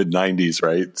the mid '90s,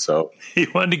 right? So he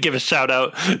wanted to give a shout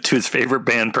out to his favorite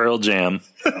band, Pearl Jam.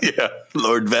 Yeah,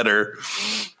 Lord Vader.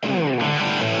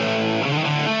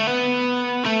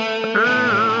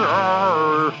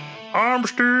 I'm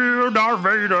still Darth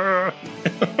Vader.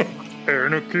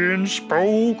 Anakin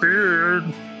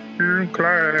spoken in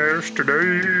class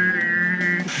today.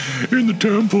 In the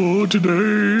temple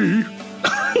today.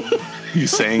 He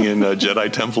sang in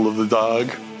Jedi Temple of the Dog.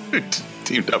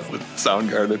 Teamed up with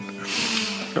Soundgarden.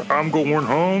 I'm going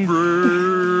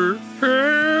hungry.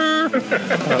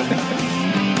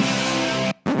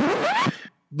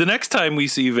 The next time we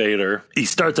see Vader, he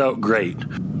starts out great.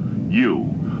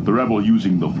 You, the rebel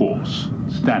using the Force,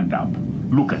 stand up.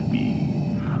 Look at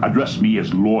me. Address me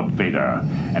as Lord Vader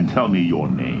and tell me your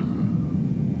name.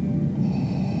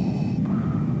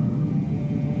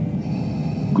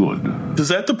 Good. Is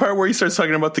that the part where he starts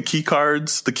talking about the key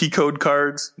cards, the key code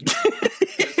cards?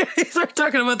 He starts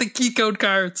talking about the key code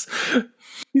cards.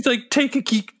 He's like,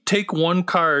 take one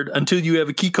card until you have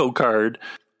a key code card.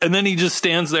 And then he just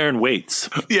stands there and waits.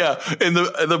 Yeah, and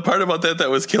the part about that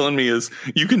was killing me is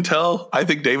you can tell, I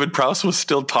think David Prowse was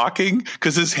still talking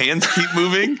because his hands keep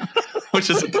moving, which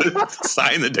is a good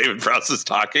sign that David Prowse is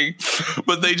talking.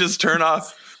 But they just turn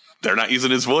off. They're not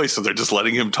using his voice, so they're just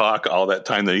letting him talk all that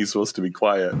time that he's supposed to be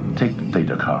quiet. Take the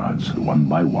data cards one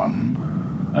by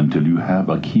one until you have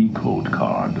a key code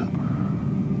card.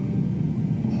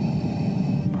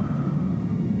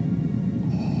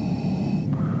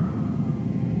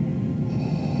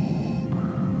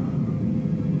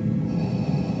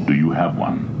 Do you have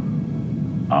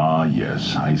one? Ah,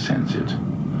 yes, I sense it.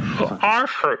 I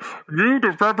say, you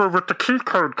the rebel with the key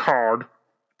code card.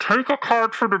 Take a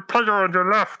card from the player on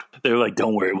your left. They're like,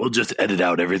 don't worry, we'll just edit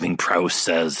out everything Prowse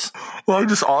says. Well,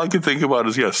 all I can think about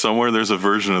is, somewhere there's a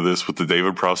version of this with the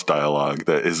David Prowse dialogue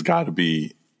that has got to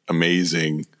be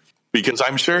amazing. Because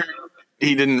I'm sure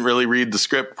he didn't really read the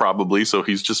script probably, so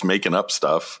he's just making up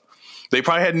stuff. They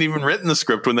probably hadn't even written the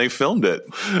script when they filmed it.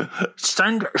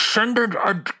 Send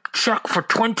a check for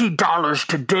 $20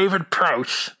 to David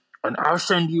Prowse, and I'll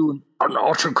send you an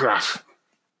autograph.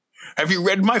 Have you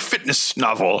read my fitness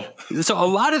novel? So a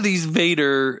lot of these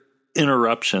Vader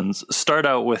interruptions start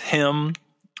out with him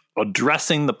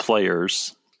addressing the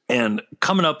players, and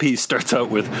coming up he starts out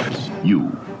with,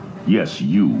 You, yes,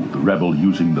 you, the rebel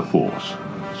using the Force.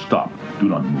 Stop, do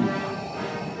not move.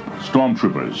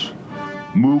 Stormtroopers,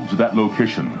 move to that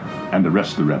location and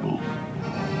arrest the rebel.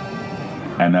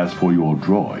 And as for your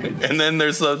droid... And then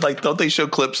there's don't they show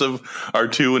clips of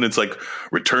R2 and it's like,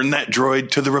 return that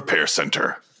droid to the repair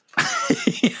center.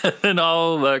 And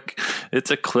look, it's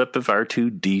a clip of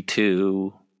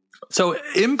R2-D2. So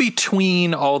in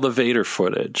between all the Vader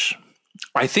footage,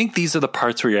 I think these are the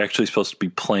parts where you're actually supposed to be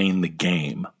playing the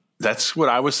game. That's what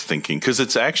I was thinking, because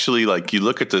it's actually like, you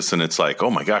look at this and it's like,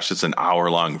 oh my gosh, it's an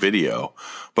hour-long video.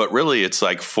 But really, it's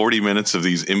like 40 minutes of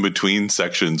these in-between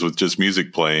sections with just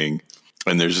music playing,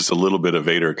 and there's just a little bit of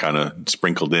Vader kind of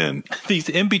sprinkled in. These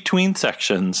in-between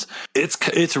sections,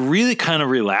 it's really kind of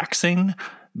relaxing,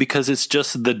 because it's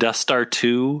just the Death Star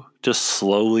 2 just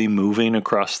slowly moving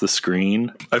across the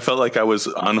screen. I felt like I was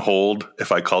on hold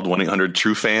if I called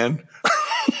 1-800-TRUE-FAN.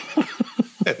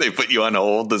 If they put you on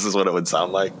hold, this is what it would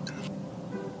sound like.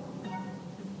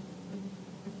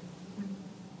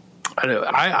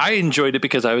 I enjoyed it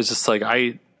because I was just like,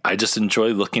 I just enjoy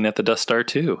looking at the Death Star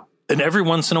 2. And every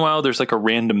once in a while, there's like a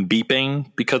random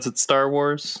beeping because it's Star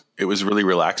Wars. It was really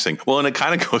relaxing. Well, and it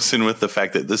kind of goes in with the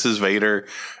fact that this is Vader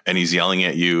and he's yelling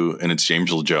at you and it's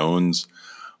James Earl Jones,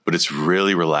 but it's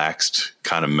really relaxed,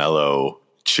 kind of mellow,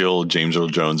 chill James Earl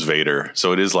Jones Vader.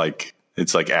 So it is like,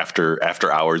 it's like after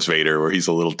hours Vader where he's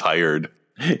a little tired.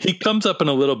 He comes up in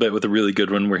a little bit with a really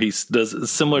good one where he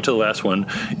does similar to the last one.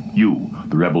 You,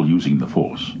 the rebel using the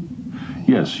Force.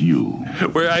 Yes, you.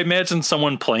 Where I imagine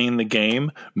someone playing the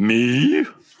game. Me?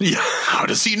 Yeah. How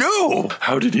does he know?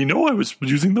 How did he know I was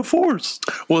using the Force?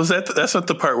 Well, that's not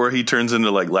the part where he turns into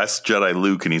like Last Jedi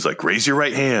Luke and he's like, raise your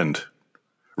right hand,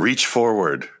 reach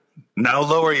forward, now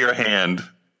lower your hand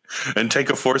and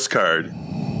take a Force card.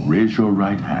 Raise your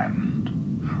right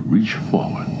hand, reach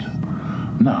forward,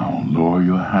 now lower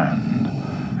your hand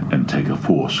and take a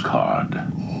Force card.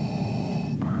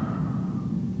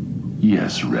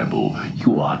 Yes, Rebel,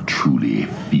 you are truly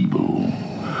feeble.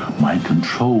 My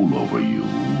control over you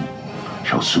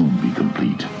shall soon be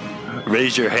complete.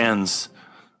 Raise your hands,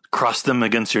 cross them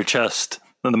against your chest.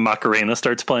 Then the Macarena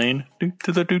starts playing.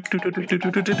 Raise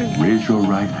your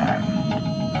right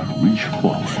hand, reach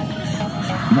forward.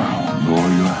 Now lower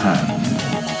your hand.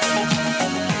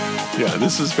 Yeah,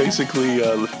 this is basically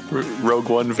Rogue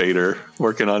One Vader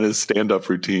working on his stand-up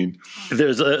routine.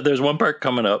 There's one part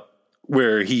coming up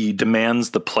where he demands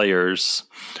the players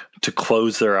to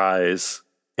close their eyes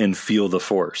and feel the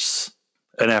Force.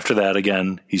 And after that,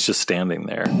 again, he's just standing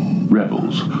there.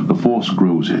 Rebels, the Force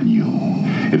grows in you.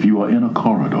 If you are in a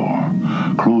corridor,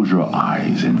 close your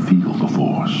eyes and feel the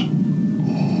Force.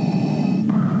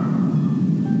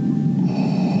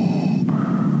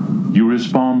 You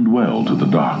respond well to the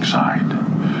dark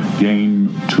side. Gain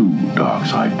 2 dark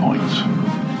side points.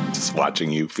 Just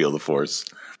watching you feel the Force.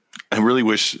 I really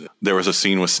wish there was a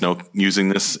scene with Snoke using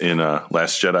this in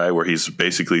Last Jedi where he's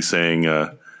basically saying,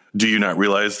 do you not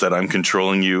realize that I'm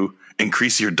controlling you?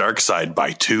 Increase your dark side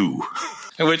by 2.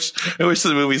 I wish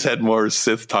the movies had more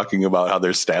Sith talking about how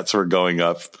their stats were going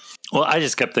up. Well, I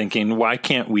just kept thinking, why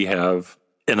can't we have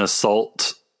an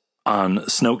assault on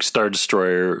Snoke Star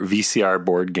Destroyer VCR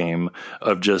board game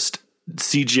of just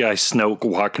CGI Snoke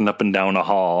walking up and down a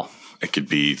hall? It could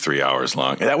be 3 hours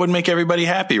long. That would make everybody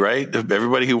happy, right?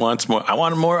 Everybody who wants more. I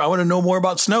want more. I want to know more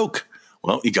about Snoke.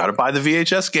 Well, you got to buy the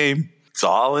VHS game. It's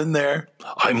all in there.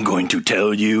 I'm going to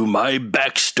tell you my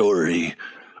backstory.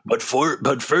 But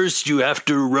first you have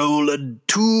to roll a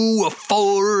 2, a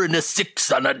 4, and a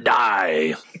 6 on a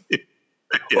die. Yeah.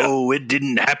 Oh, it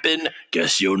didn't happen?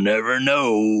 Guess you'll never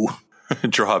know.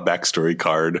 Draw a backstory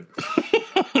card.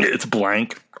 It's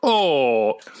blank.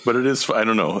 Oh, but it is, I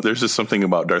don't know. There's just something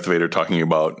about Darth Vader talking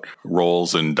about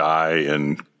rolls and die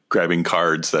and grabbing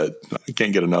cards that I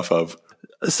can't get enough of.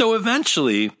 So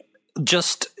eventually,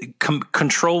 just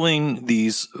controlling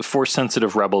these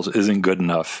Force-sensitive rebels isn't good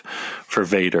enough for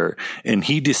Vader, and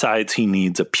he decides he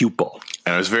needs a pupil.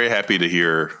 And I was very happy to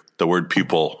hear the word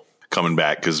pupil coming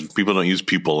back because people don't use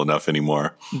pupil enough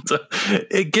anymore.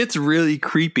 It gets really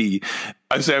creepy.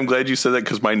 I'm glad you said that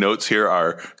because my notes here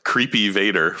are creepy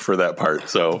Vader for that part.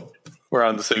 So we're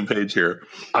on the same page here.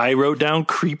 I wrote down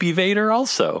creepy Vader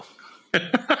also.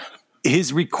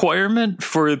 His requirement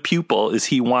for a pupil is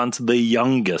he wants the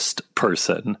youngest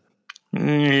person.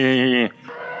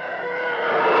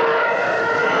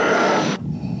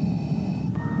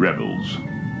 Rebels,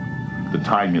 the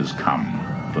time has come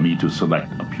for me to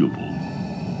select a pupil.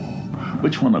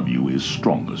 Which one of you is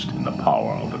strongest in the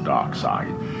power of the dark side?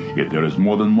 If there is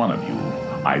more than one of you,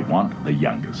 I want the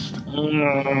youngest.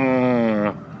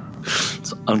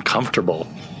 It's uncomfortable.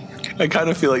 I kind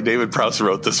of feel like David Prowse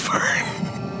wrote this part.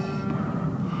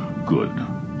 Good.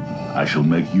 I shall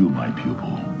make you my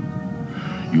pupil.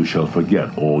 You shall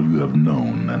forget all you have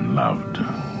known and loved.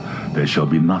 There shall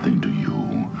be nothing to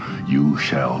you. You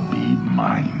shall be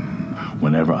mine.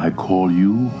 Whenever I call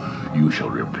you, you shall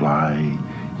reply,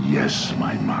 yes,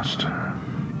 my master.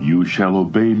 You shall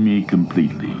obey me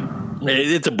completely.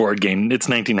 It's a board game. It's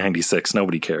 1996.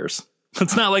 Nobody cares.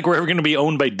 It's not like we're ever going to be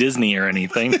owned by Disney or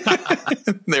anything.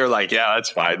 They're like, yeah, that's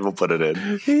fine. We'll put it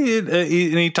in.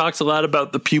 He talks a lot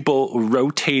about the pupil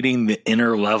rotating the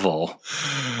inner level.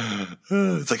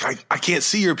 It's like, I can't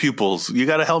see your pupils. You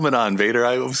got a helmet on, Vader.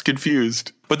 I was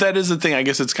confused. But that is the thing. I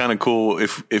guess it's kind of cool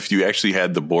if you actually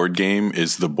had the board game,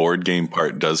 is the board game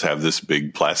part does have this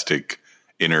big plastic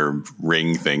inner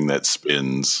ring thing that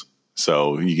spins.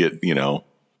 So you get,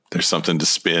 there's something to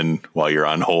spin while you're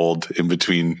on hold in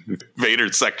between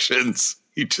Vader sections.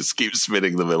 He just keeps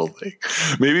spinning the middle thing.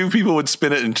 Maybe people would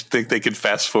spin it and think they could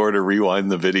fast forward or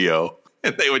rewind the video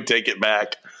and they would take it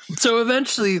back. So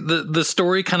eventually the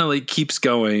story kind of like keeps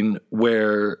going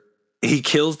where he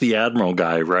kills the Admiral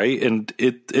guy, right? And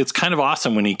it's kind of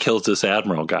awesome when he kills this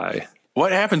Admiral guy.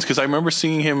 What happens? Because I remember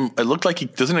seeing him. It looked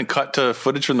like doesn't it cut to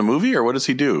footage from the movie, or what does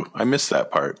he do? I missed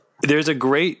that part. There's a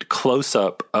great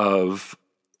close-up of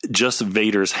just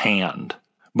Vader's hand,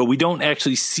 but we don't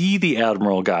actually see the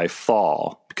Admiral guy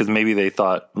fall because maybe they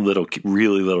thought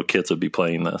really little kids would be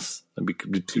playing this.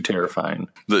 It'd be too terrifying.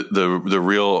 The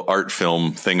real art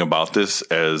film thing about this,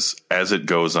 as it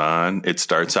goes on, it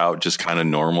starts out just kind of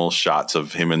normal shots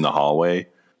of him in the hallway,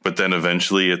 but then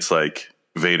eventually it's like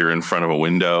Vader in front of a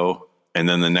window, and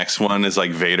then the next one is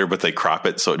like Vader, but they crop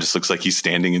it so it just looks like he's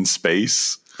standing in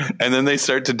space. And then they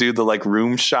start to do the like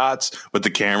room shots, but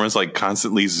the camera's like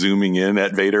constantly zooming in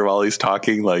at Vader while he's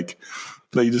talking. Like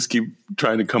they just keep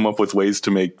trying to come up with ways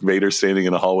to make Vader standing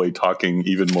in a hallway talking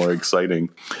even more exciting.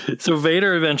 So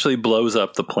Vader eventually blows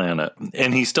up the planet,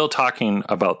 and he's still talking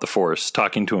about the Force,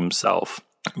 talking to himself.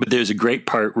 But there's a great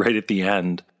part right at the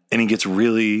end, and he gets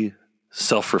really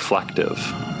self-reflective.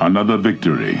 Another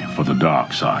victory for the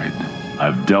dark side.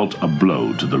 I've dealt a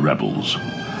blow to the rebels.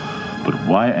 But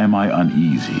why am I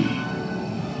uneasy?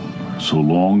 So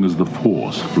long as the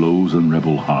Force flows in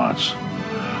rebel hearts,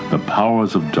 the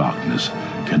powers of darkness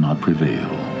cannot prevail,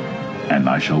 and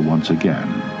I shall once again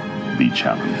be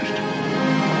challenged.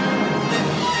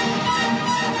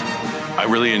 I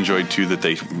really enjoyed, too, that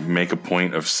they make a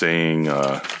point of saying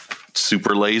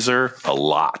super laser a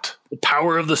lot. The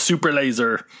power of the super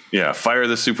laser. Yeah, fire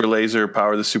the super laser,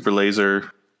 power the super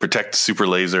laser, protect the super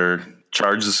laser,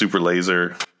 charge the super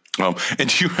laser. And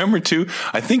do you remember, too,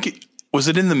 I think, was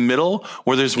it in the middle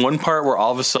where there's one part where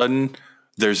all of a sudden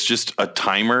there's just a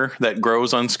timer that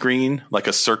grows on screen, like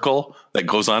a circle that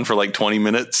goes on for like 20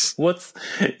 minutes? What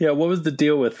was the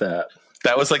deal with that?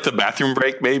 That was like the bathroom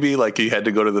break, maybe? Like he had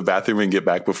to go to the bathroom and get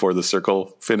back before the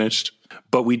circle finished?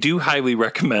 But we do highly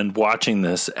recommend watching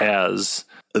this as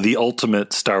the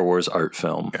ultimate Star Wars art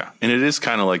film. Yeah, and it is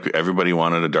kind of like everybody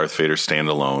wanted a Darth Vader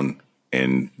standalone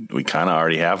and we kind of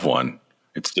already have one.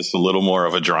 It's just a little more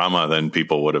of a drama than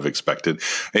people would have expected.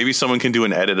 Maybe someone can do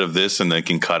an edit of this and they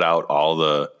can cut out all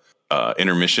the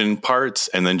intermission parts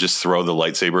and then just throw the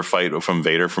lightsaber fight from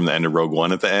Vader from the end of Rogue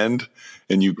One at the end.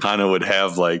 And you kind of would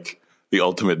have like the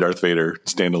ultimate Darth Vader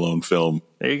standalone film.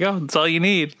 There you go. That's all you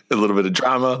need. A little bit of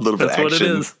drama, a little bit of action. That's what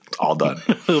it is. All done.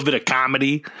 A little bit of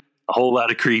comedy, a whole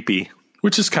lot of creepy.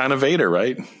 Which is kind of Vader,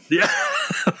 right? Yeah.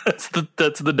 That's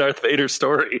the Darth Vader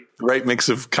story. Right mix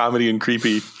of comedy and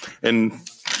creepy. And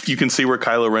you can see where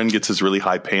Kylo Ren gets his really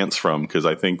high pants from, because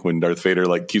I think when Darth Vader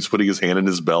like keeps putting his hand in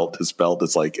his belt is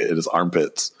like at his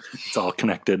armpits. It's all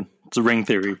connected. It's a ring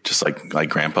theory. Just like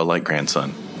grandpa, like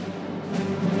grandson.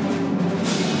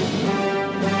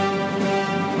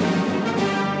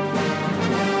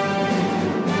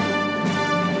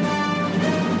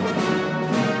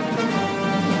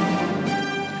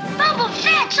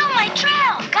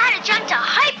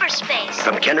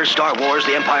 From Kenner's Star Wars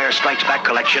The Empire Strikes Back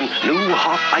collection, new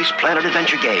Hoth Ice Planet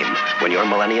adventure game. When your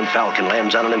Millennium Falcon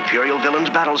lands on an Imperial villain's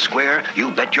battle square,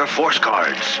 you bet your force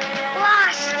cards.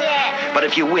 Lost it. But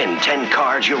if you win 10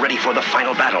 cards, you're ready for the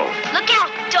final battle. Look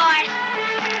out, Darth.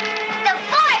 The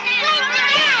Force wins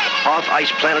again. Hoth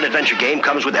Ice Planet adventure game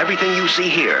comes with everything you see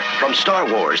here. From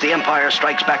Star Wars The Empire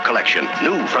Strikes Back collection,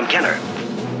 new from Kenner.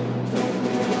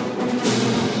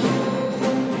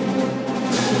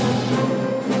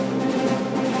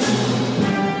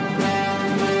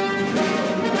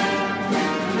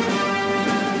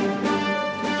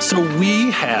 So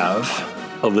we have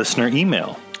a listener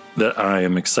email that I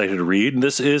am excited to read.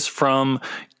 This is from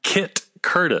Kit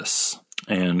Curtis.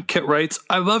 And Kit writes,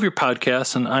 I love your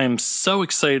podcast, and I am so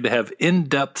excited to have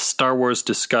in-depth Star Wars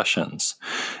discussions.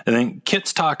 And then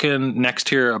Kit's talking next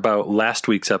here about last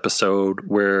week's episode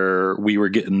where we were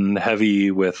getting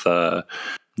heavy with the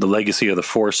Legacy of the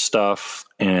Force stuff.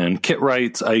 And Kit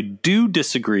writes, I do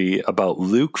disagree about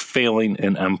Luke failing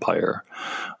in Empire.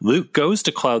 Luke goes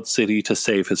to Cloud City to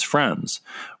save his friends,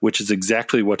 which is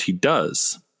exactly what he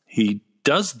does. He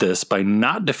does this by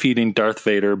not defeating Darth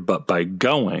Vader, but by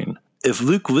going. If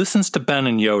Luke listens to Ben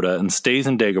and Yoda and stays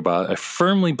in Dagobah, I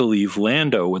firmly believe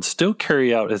Lando would still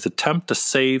carry out his attempt to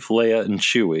save Leia and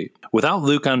Chewie. Without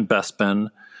Luke on Bespin,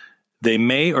 they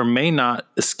may or may not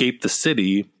escape the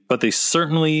city, but they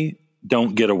certainly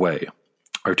don't get away.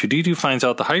 R2-D2 finds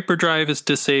out the hyperdrive is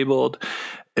disabled,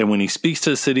 and when he speaks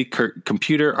to the city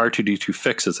computer, R2-D2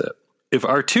 fixes it. If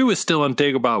R2 is still on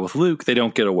Dagobah with Luke, they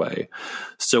don't get away.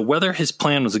 So whether his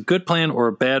plan was a good plan or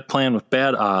a bad plan with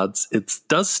bad odds, it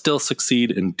does still succeed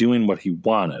in doing what he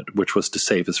wanted, which was to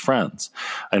save his friends.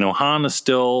 I know Han is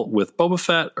still with Boba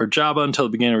Fett or Jabba until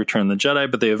the beginning of Return of the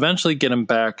Jedi, but they eventually get him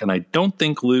back, and I don't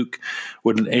think Luke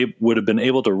would have been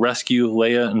able to rescue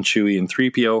Leia and Chewie and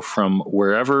 3PO from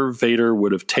wherever Vader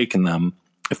would have taken them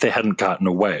if they hadn't gotten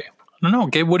away. I don't know,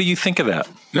 Gabe, what do you think of that?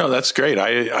 No, that's great.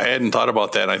 I hadn't thought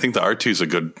about that. I think the R2 is a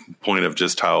good point of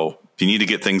just how if you need to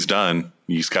get things done,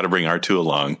 you just got to bring R2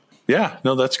 along. Yeah,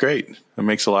 no, that's great. That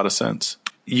makes a lot of sense.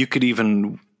 You could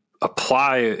even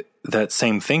apply that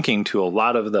same thinking to a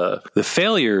lot of the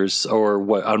failures, or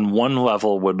what on one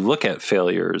level would look at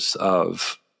failures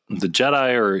of the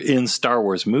Jedi or in Star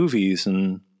Wars movies,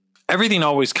 and everything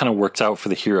always kind of works out for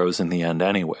the heroes in the end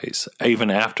anyways, even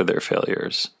after their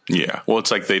failures. Yeah. Well,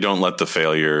 it's like they don't let the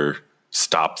failure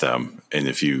stop them. And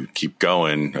if you keep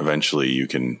going, eventually you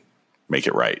can make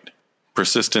it right.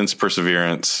 Persistence,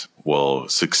 perseverance will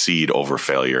succeed over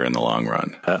failure in the long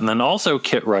run. And then also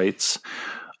Kit writes,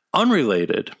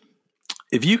 unrelated,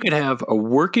 if you could have a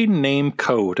working name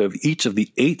code of each of the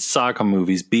 8 saga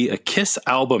movies be a Kiss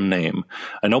album name,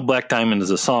 I know Black Diamond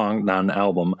is a song, not an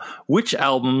album, which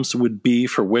albums would be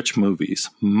for which movies?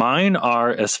 Mine are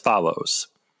as follows.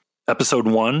 Episode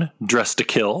 1, Dress to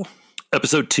Kill.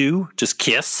 Episode 2, Just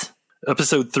Kiss.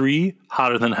 Episode 3,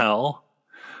 Hotter Than Hell.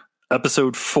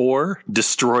 Episode 4,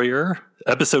 Destroyer.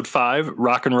 Episode 5,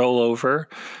 Rock and Roll Over.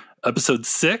 Episode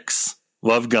 6,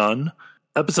 Love Gun.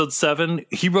 Episode 7,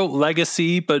 he wrote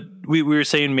Legacy, but we were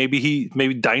saying maybe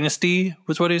Dynasty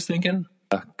was what he was thinking.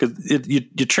 Because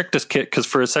you tricked us, Kit, because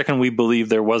for a second we believed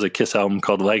there was a Kiss album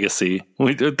called Legacy.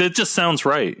 It just sounds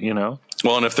right, you know?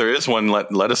 Well, and if there is one,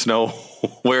 let us know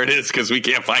where it is, because we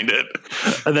can't find it.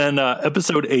 And then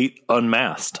episode 8,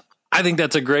 Unmasked. I think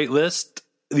that's a great list.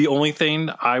 The only thing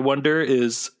I wonder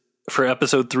is for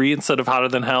episode 3, instead of Hotter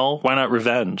Than Hell, why not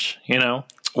Revenge, you know?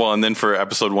 Well, and then for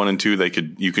episode 1 and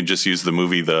 2, you could just use the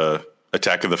movie The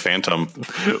Attack of the Phantom,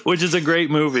 which is a great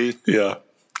movie. Yeah,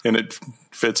 and it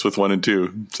fits with 1 and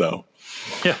 2. So,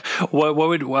 yeah. I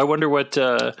wonder what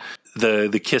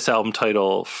the Kiss album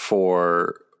title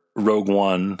for Rogue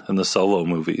One and the Solo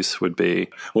movies would be.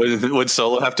 Would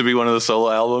Solo have to be one of the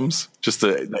solo albums? Just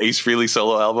the Ace Frehley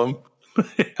solo album?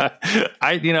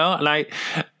 I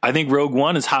think Rogue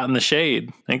One is hot in the shade.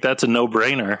 I think that's a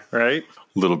no-brainer, right?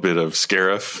 A little bit of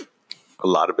Scarif, a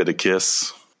lot of bit of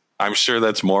Kiss. I'm sure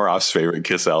that's Moroff's favorite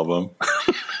Kiss album.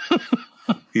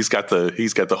 He's got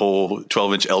the whole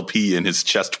 12-inch LP in his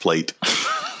chest plate.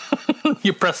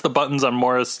 You press the buttons on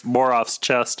Moroff's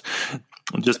chest,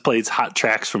 it just plays hot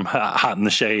tracks from Hot in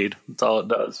the Shade. That's all it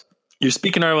does. You're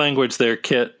speaking our language there,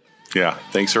 Kit. Yeah,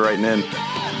 thanks for writing in.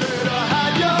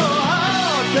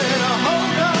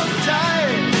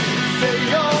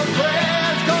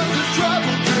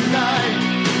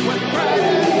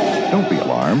 Don't be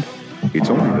alarmed. It's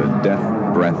only the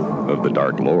death breath of the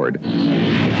Dark Lord.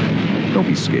 Don't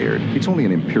be scared. It's only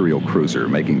an Imperial cruiser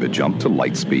making the jump to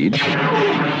light speed.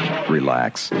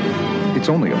 Relax. It's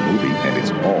only a movie, and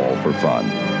it's all for fun.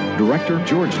 Director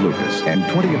George Lucas and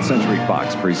 20th Century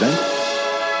Fox present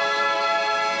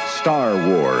Star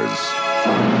Wars.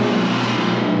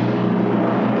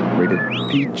 Rated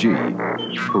PG.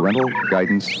 Parental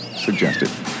guidance suggested.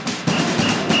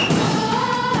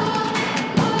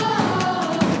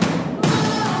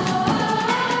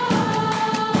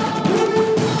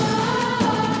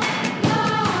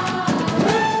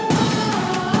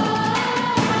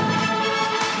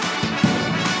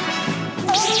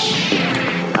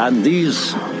 And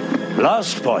these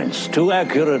blast points, too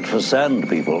accurate for sand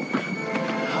people.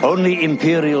 Only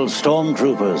Imperial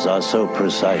stormtroopers are so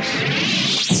precise.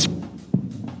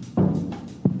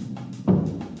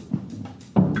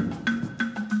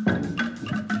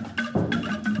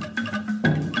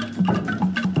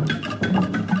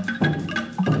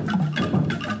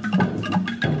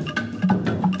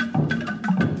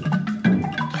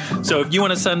 So if you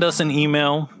want to send us an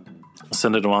email,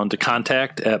 send it along to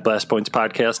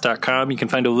contact@blastpointspodcast.com. You can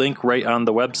find a link right on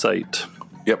the website.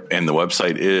 Yep, and the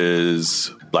website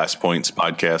is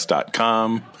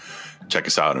blastpointspodcast.com. Check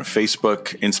us out on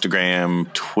Facebook,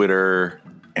 Instagram, Twitter,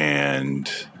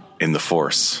 and in the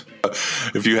Force.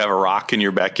 If you have a rock in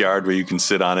your backyard where you can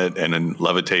sit on it and then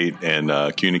levitate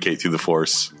and communicate through the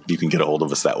Force, you can get a hold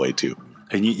of us that way too.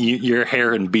 And your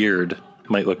hair and beard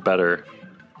might look better,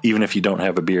 even if you don't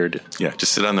have a beard. Yeah,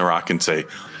 just sit on the rock and say,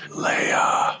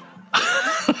 Leia.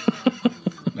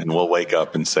 And we'll wake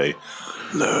up and say,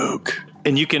 Luke.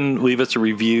 And you can leave us a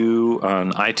review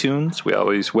on iTunes. We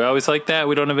always like that.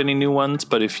 We don't have any new ones,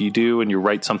 but if you do and you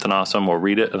write something awesome, we'll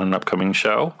read it in an upcoming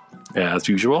show, as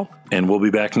usual. And we'll be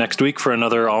back next week for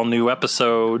another all-new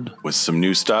episode. With some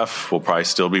new stuff. We'll probably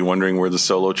still be wondering where the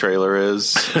Solo trailer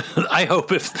is. I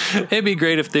hope it'd be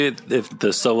great if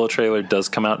the Solo trailer does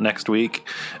come out next week,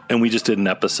 and we just did an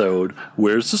episode,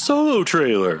 Where's the Solo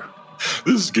trailer?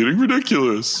 This is getting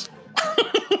ridiculous.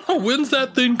 When's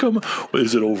that thing come?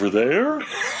 Is it over there?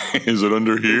 Is it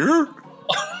under here?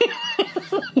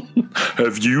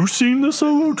 Have you seen the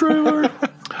Solo trailer?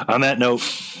 On that note,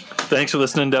 thanks for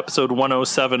listening to episode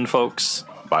 107, folks.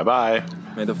 Bye-bye.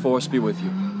 May the Force be with you.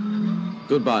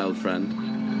 Goodbye, old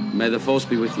friend. May the Force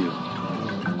be with you.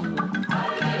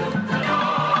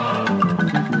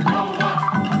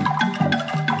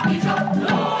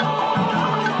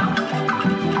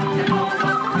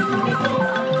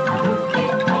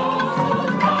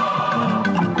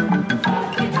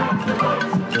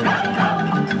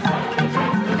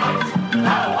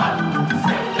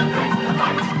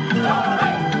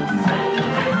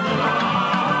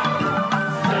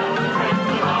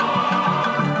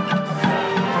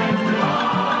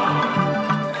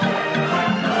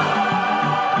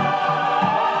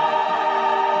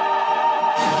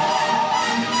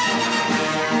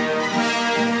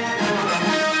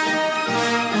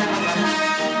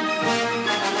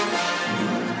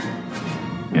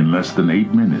 In less than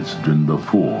 8 minutes, Drinda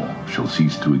 4 shall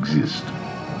cease to exist.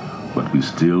 But we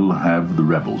still have the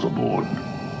rebels aboard.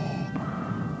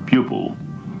 Pupil,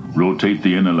 rotate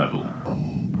the inner level.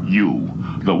 You,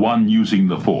 the one using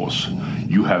the Force,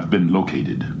 you have been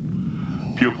located.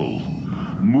 Pupil,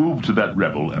 move to that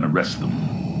rebel and arrest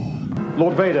them.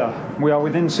 Lord Vader, we are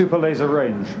within super laser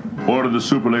range. Order the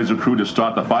super laser crew to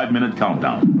start the 5-minute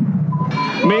countdown.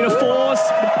 May the Force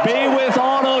be with